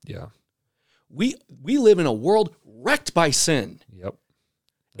living in. Yeah. We live in a world wrecked by sin. Yep.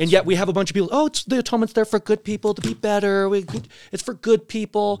 And yet we have a bunch of people, it's the atonement's there for good people to be better. It's for good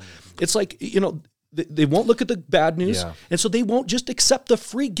people. It's like, they won't look at the bad news, and so they won't just accept the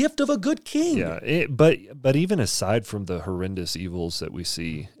free gift of a good king. Yeah, but even aside from the horrendous evils that we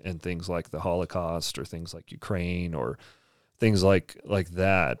see in things like the Holocaust or things like Ukraine or things like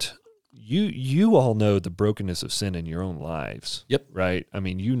that, you all know the brokenness of sin in your own lives. Yep. Right? I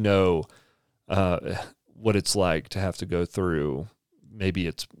mean, what it's like to have to go through. Maybe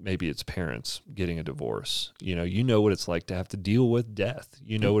it's parents getting a divorce. You know what it's like to have to deal with death.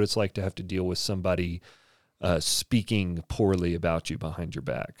 You know what it's like to have to deal with somebody speaking poorly about you behind your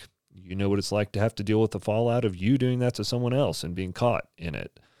back. You know what it's like to have to deal with the fallout of you doing that to someone else and being caught in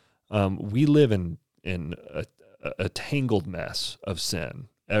it. We live in a tangled mess of sin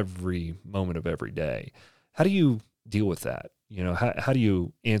every moment of every day. How do you deal with that? How do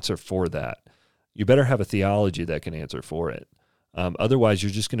you answer for that? you better have a theology that can answer for it. Otherwise,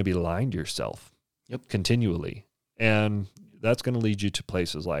 you're just going to be lying to yourself continually. And that's going to lead you to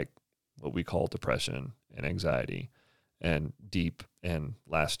places like what we call depression and anxiety and deep and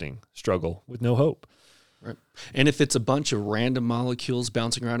lasting struggle with no hope. Right. And if it's a bunch of random molecules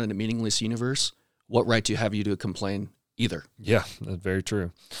bouncing around in a meaningless universe, what right do you have to complain either? Yeah, that's very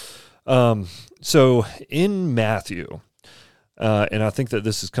true. So in Matthew, and I think that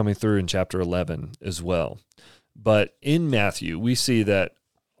this is coming through in chapter 11 as well, but in Matthew, we see that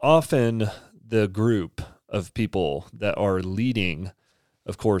often the group of people that are leading,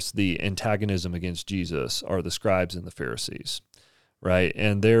 of course, the antagonism against Jesus are the scribes and the Pharisees, right?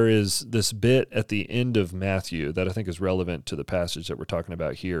 And there is this bit at the end of Matthew that I think is relevant to the passage that we're talking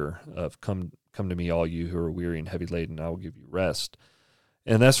about here of come to me, all you who are weary and heavy laden, I will give you rest.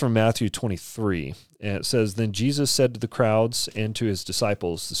 And that's from Matthew 23. And it says, Then Jesus said to the crowds and to his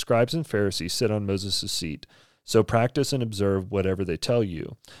disciples, The scribes and Pharisees sit on Moses' seat. So practice and observe whatever they tell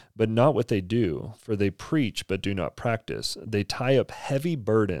you, but not what they do, for they preach but do not practice. They tie up heavy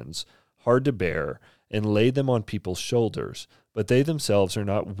burdens, hard to bear, and lay them on people's shoulders, but they themselves are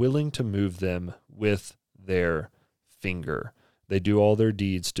not willing to move them with their finger. They do all their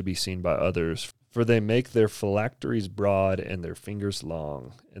deeds to be seen by others, for they make their phylacteries broad and their fingers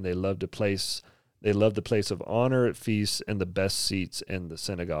long, and they love the place of honor at feasts and the best seats in the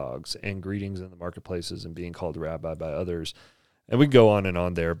synagogues and greetings in the marketplaces and being called rabbi by others. And we go on and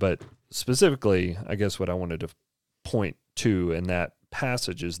on there, but specifically, I guess what I wanted to point to in that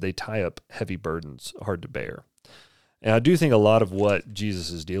passage is they tie up heavy burdens, hard to bear. And I do think a lot of what Jesus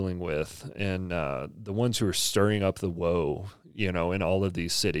is dealing with, and the ones who are stirring up the woe, in all of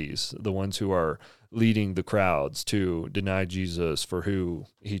these cities, the ones who are leading the crowds to deny Jesus for who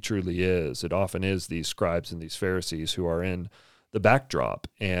he truly is, it often is these scribes and these Pharisees who are in the backdrop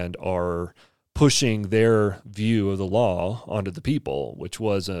and are pushing their view of the law onto the people, which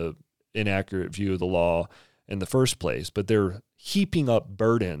was an inaccurate view of the law in the first place, but they're heaping up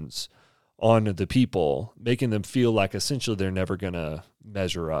burdens on the people, making them feel like essentially they're never going to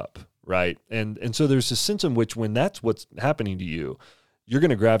measure up, right? And so there's a sense in which when that's what's happening to you, you're going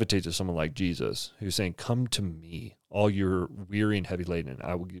to gravitate to someone like Jesus who's saying, come to me, all you're weary and heavy laden, and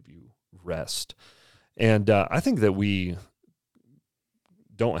I will give you rest. And I think that we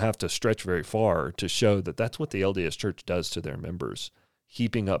don't have to stretch very far to show that that's what the LDS Church does to their members,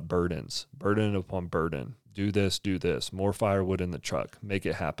 heaping up burdens, burden upon burden. Do this, more firewood in the truck, make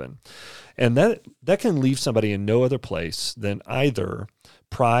it happen. And that can leave somebody in no other place than either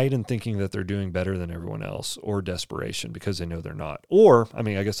pride in thinking that they're doing better than everyone else, or desperation because they know they're not. Or, I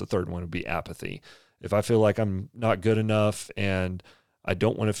guess the third one would be apathy. If I feel like I'm not good enough and I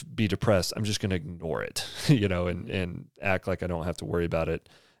don't want to be depressed, I'm just going to ignore it, and act like I don't have to worry about it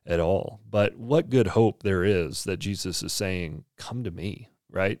at all. But what good hope there is that Jesus is saying, come to me,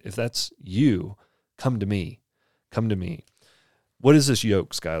 right? If that's you, come to me. Come to me. What is this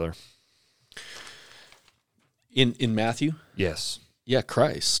yoke, Skylar? In Matthew? Yes. Yeah,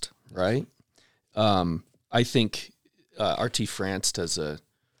 Christ, right? I think R.T. France does a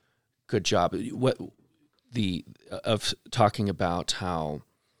good job of talking about how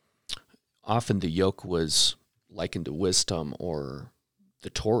often the yoke was likened to wisdom or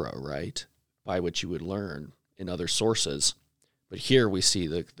the Torah, right? By which you would learn in other sources. But here we see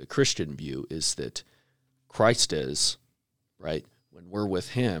the Christian view is that Christ is, right? When we're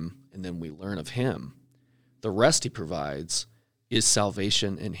with him and then we learn of him, the rest he provides is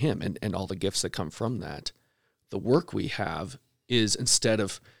salvation in him and all the gifts that come from that. The work we have is, instead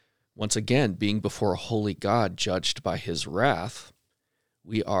of, once again, being before a holy God judged by his wrath,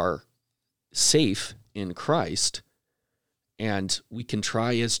 we are safe in Christ, and we can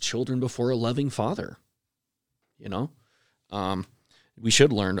try as children before a loving Father. We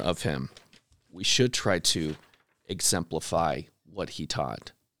should learn of him. We should try to exemplify what he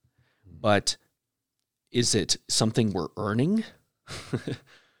taught. But is it something we're earning?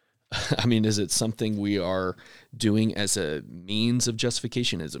 Is it something we are doing as a means of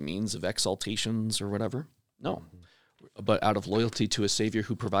justification, as a means of exaltations or whatever? No. But out of loyalty to a Savior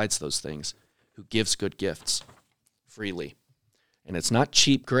who provides those things, who gives good gifts freely. And it's not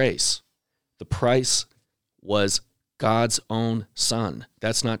cheap grace. The price was God's own Son.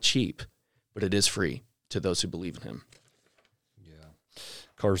 That's not cheap, but it is free to those who believe in him. Yeah.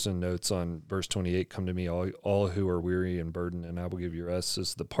 Carson notes on verse 28, come to me, all who are weary and burdened, and I will give you rest.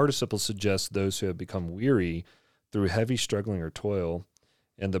 Says the participle suggests those who have become weary through heavy struggling or toil,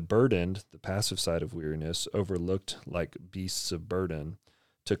 and the burdened, the passive side of weariness, overlooked like beasts of burden,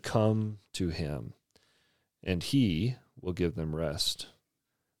 to come to him, and he will give them rest.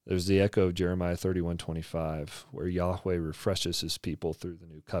 There's the echo of Jeremiah 31:25, where Yahweh refreshes his people through the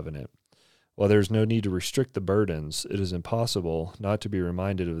new covenant. While there is no need to restrict the burdens, it is impossible not to be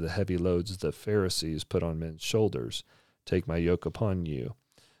reminded of the heavy loads the Pharisees put on men's shoulders. Take my yoke upon you.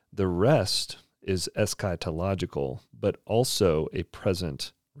 The rest is eschatological, but also a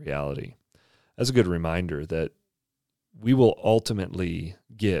present reality. That's a good reminder that we will ultimately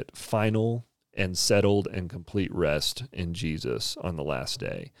get final and settled and complete rest in Jesus on the last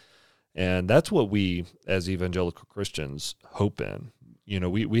day. And that's what we, as evangelical Christians, hope in.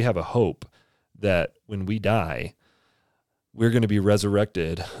 We have a hope that when we die, we're going to be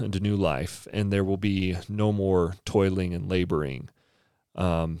resurrected into new life, and there will be no more toiling and laboring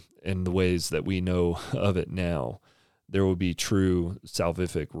in the ways that we know of it now. There will be true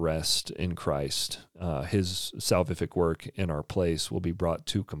salvific rest in Christ. His salvific work in our place will be brought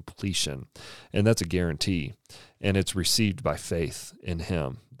to completion, and that's a guarantee. And it's received by faith in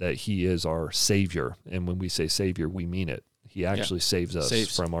him, that he is our Savior. And when we say Savior, we mean it. He actually saves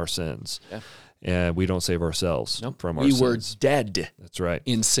us from our sins. Yeah. And we don't save ourselves from our sins. We were dead. That's right.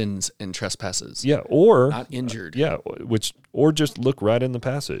 In sins and trespasses. Yeah, or not injured. Or just look right in the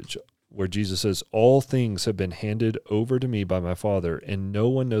passage where Jesus says, all things have been handed over to me by my Father, and no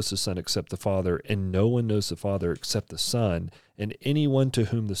one knows the Son except the Father, and no one knows the Father except the Son, and anyone to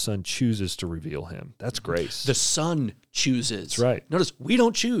whom the Son chooses to reveal him. That's grace. The Son chooses. That's right. Notice, we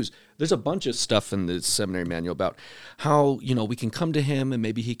don't choose. There's a bunch of stuff in the seminary manual about how, we can come to him and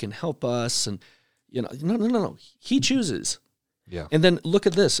maybe he can help us. And, no. He chooses. Yeah. And then look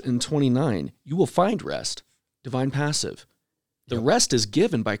at this in 29. You will find rest, divine passive. The rest is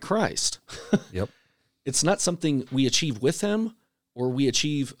given by Christ. Yep. It's not something we achieve with him or we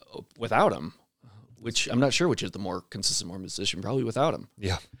achieve without him, which I'm not sure which is the more consistent, more position, probably without him.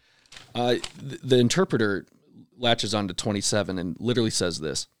 Yeah. The interpreter latches on to 27 and literally says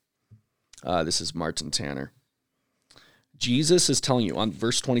this. This is Martin Tanner. Jesus is telling you on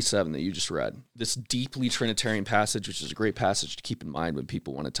verse 27 that you just read, this deeply Trinitarian passage, which is a great passage to keep in mind when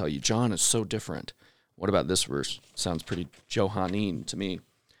people want to tell you, John is so different. What about this verse? Sounds pretty Johannine to me.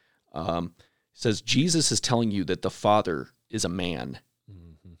 It says, Jesus is telling you that the Father is a man.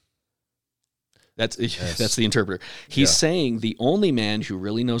 Mm-hmm. That's the interpreter. He's saying the only man who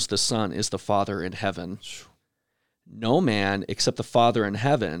really knows the Son is the Father in heaven. No man except the Father in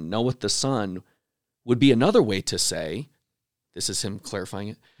heaven knoweth the Son would be another way to say, this is him clarifying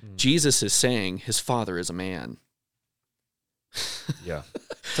it, Jesus is saying his Father is a man. Yeah.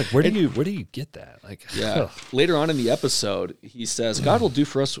 It's like, where do you get that? Like, Later on in the episode, he says, God will do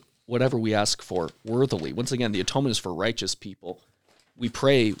for us whatever we ask for worthily. Once again, the atonement is for righteous people. We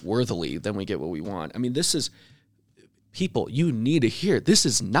pray worthily, then we get what we want. I mean, this is, people, you need to hear, this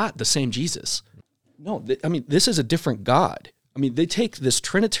is not the same Jesus. No, this is a different God. I mean, they take this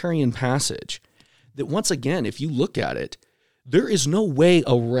Trinitarian passage that, once again, if you look at it, there is no way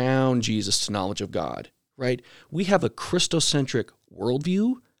around Jesus' knowledge of God. Right? We have a Christocentric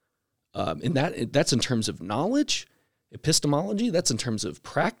worldview, and that's in terms of knowledge, epistemology, that's in terms of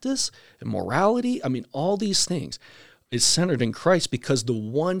practice and morality. I mean, all these things is centered in Christ because the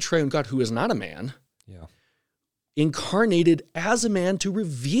one triune God, who is not a man, incarnated as a man to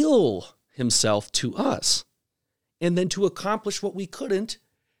reveal himself to us and then to accomplish what we couldn't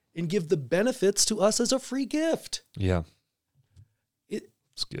and give the benefits to us as a free gift. Yeah.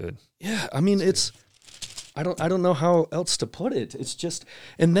 It's good. Yeah. I mean, I don't know how else to put it. It's just,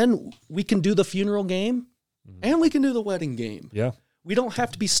 and then we can do the funeral game and we can do the wedding game. Yeah. We don't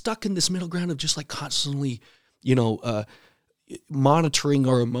have to be stuck in this middle ground of just like constantly, monitoring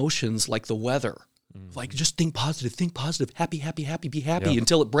our emotions like the weather. Like, just think positive, happy, be happy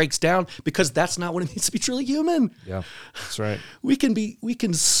until it breaks down, because that's not what it means to be truly human. Yeah, that's right. We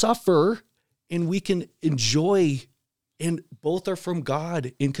can suffer and we can enjoy, and both are from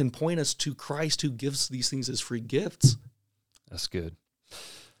God and can point us to Christ, who gives these things as free gifts. That's good.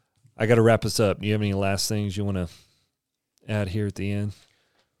 I got to wrap us up. Do you have any last things you want to add here at the end?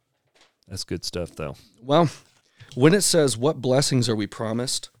 That's good stuff, though. Well, when it says, what blessings are we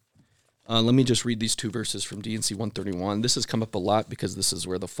promised? Let me just read these two verses from D&C 131. This has come up a lot because this is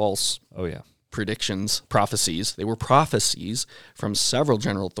where the false predictions, prophecies, they were prophecies from several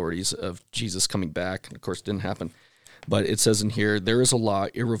general authorities of Jesus coming back. And of course, it didn't happen. But it says in here, there is a law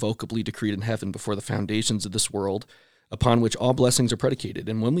irrevocably decreed in heaven before the foundations of this world, upon which all blessings are predicated.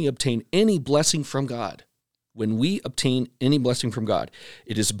 And when we obtain any blessing from God, it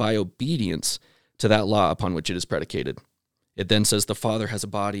is by obedience to that law upon which it is predicated. It then says the Father has a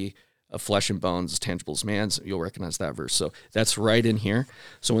body of flesh and bones as tangible as man's. You'll recognize that verse. So that's right in here.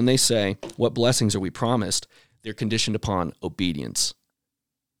 So when they say, what blessings are we promised? They're conditioned upon obedience.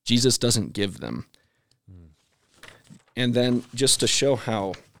 Jesus doesn't give them. And then just to show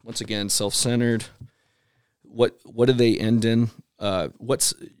how, once again, self-centered, what do they end in?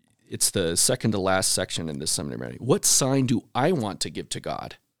 It's the second to last section in this seminary. What sign do I want to give to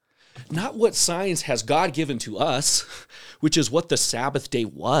God? Not what signs has God given to us, which is what the Sabbath day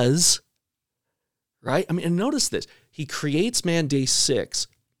was, right? I mean, and notice this. He creates man day 6,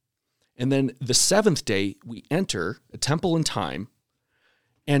 and then the 7th day we enter a temple in time,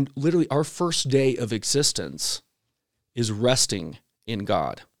 and literally our first day of existence is resting in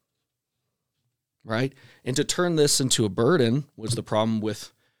God, right? And to turn this into a burden was the problem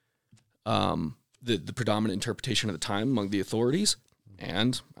with the predominant interpretation of the time among the authorities,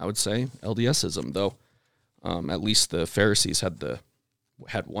 and I would say LDSism, though at least the Pharisees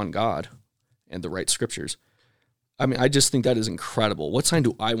had one God and the right scriptures. I mean, I just think that is incredible. What sign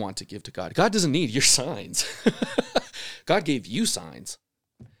do I want to give to God? God doesn't need your signs. God gave you signs,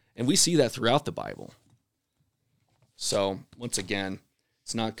 and we see that throughout the Bible. So, once again,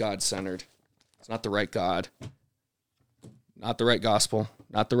 it's not God-centered. It's not the right God, not the right gospel,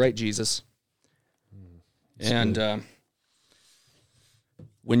 not the right Jesus. And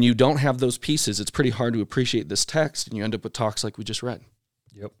when you don't have those pieces, it's pretty hard to appreciate this text, and you end up with talks like we just read.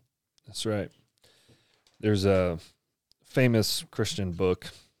 Yep, that's right. There's a famous Christian book.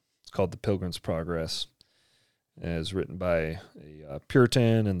 It's called The Pilgrim's Progress. And it's written by a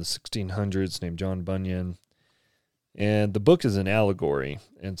Puritan in the 1600s named John Bunyan. And the book is an allegory,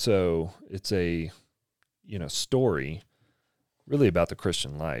 and so it's a, story really about the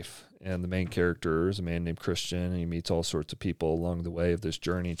Christian life. And the main character is a man named Christian, and he meets all sorts of people along the way of this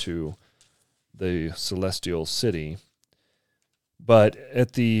journey to the celestial city. But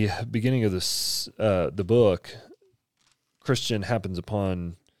at the beginning of the book, Christian happens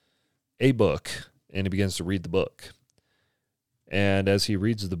upon a book, and he begins to read the book. And as he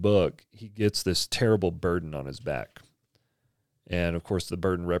reads the book, he gets this terrible burden on his back. And, of course, the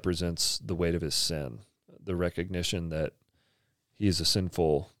burden represents the weight of his sin, the recognition that he is a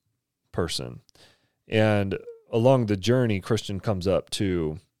sinful person. And along the journey, Christian comes up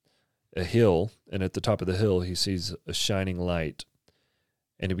to a hill, and at the top of the hill, he sees a shining light.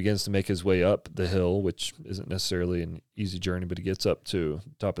 And he begins to make his way up the hill, which isn't necessarily an easy journey, but he gets up to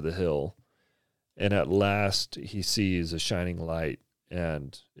the top of the hill. And at last, he sees a shining light,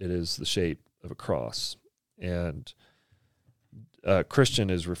 and it is the shape of a cross. And Christian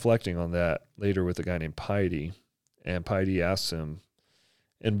is reflecting on that later with a guy named Piety, and Piety asks him,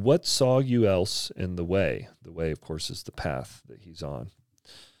 "And what saw you else in the way?" The way, of course, is the path that he's on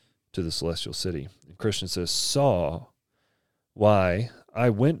to the celestial city. And Christian says, "Saw? Why, I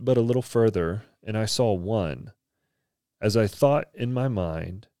went but a little further, and I saw one, as I thought in my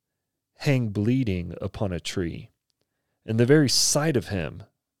mind, hang bleeding upon a tree, and the very sight of him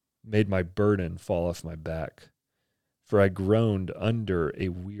made my burden fall off my back, for I groaned under a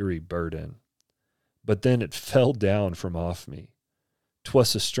weary burden. But then it fell down from off me.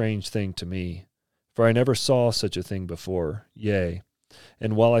 'Twas a strange thing to me, for I never saw such a thing before, yea,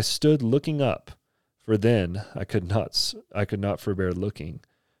 and while I stood looking up, for then I could not forbear looking,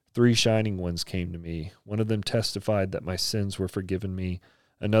 3 shining ones came to me. One of them testified that my sins were forgiven me.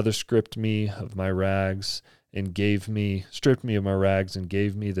 Another stripped me of my rags and gave me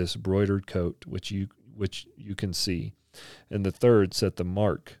this broidered coat which you can see. And the third set the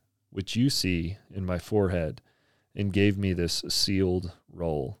mark which you see in my forehead and gave me this sealed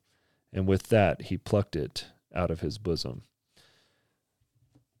roll. And with that he plucked it out of his bosom."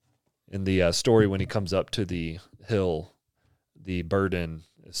 In the story, when he comes up to the hill, the burden,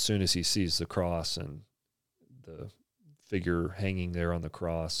 as soon as he sees the cross and the figure hanging there on the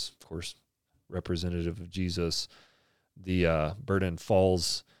cross, of course, representative of Jesus, the burden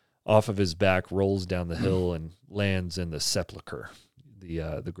falls off of his back, rolls down the hill, and lands in the sepulcher,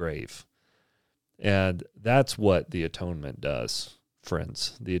 the grave. And that's what the atonement does,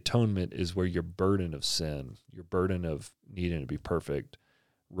 friends. The atonement is where your burden of sin, your burden of needing to be perfect,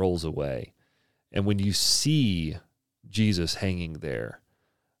 rolls away. And when you see Jesus hanging there,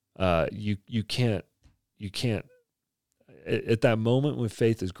 you can't at that moment when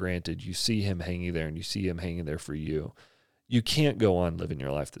faith is granted, you see him hanging there, and you see him hanging there for you. You can't go on living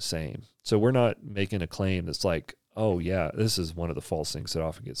your life the same. So we're not making a claim that's like, oh yeah, this is one of the false things that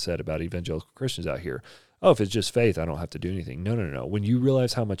often gets said about evangelical Christians out here. Oh, if it's just faith, I don't have to do anything. No. When you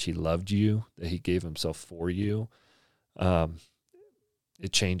realize how much he loved you, that he gave himself for you,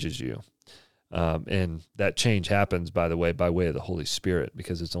 it changes you. And that change happens, by the way, by way of the Holy Spirit,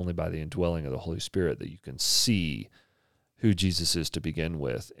 because it's only by the indwelling of the Holy Spirit that you can see who Jesus is to begin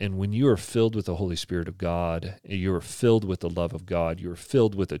with. And when you are filled with the Holy Spirit of God, you are filled with the love of God, you're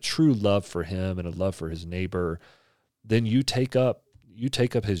filled with a true love for him and a love for his neighbor, then you take up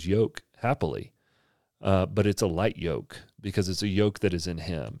his yoke happily. But it's a light yoke because it's a yoke that is in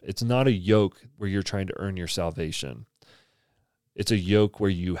him. It's not a yoke where you're trying to earn your salvation. It's a yoke where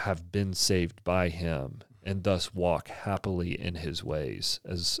you have been saved by him and thus walk happily in his ways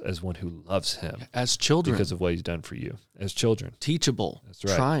as one who loves him. As children. Because of what he's done for you. As children. Teachable. That's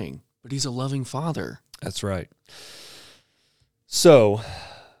right. Trying. But he's a loving father. That's right. So,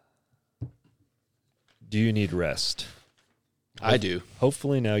 do you need rest? I do.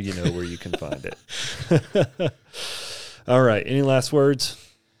 Hopefully now you know where you can find it. All right. Any last words?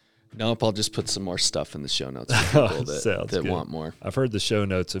 Nope. I'll just put some more stuff in the show notes for people that want more. I've heard the show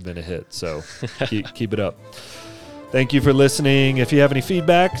notes have been a hit, so keep it up. Thank you for listening. If you have any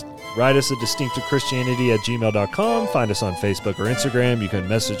feedback, write us at distinctivechristianity@gmail.com. Find us on Facebook or Instagram. You can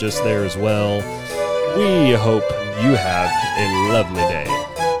message us there as well. We hope you have a lovely day.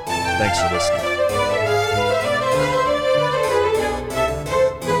 Thanks for listening.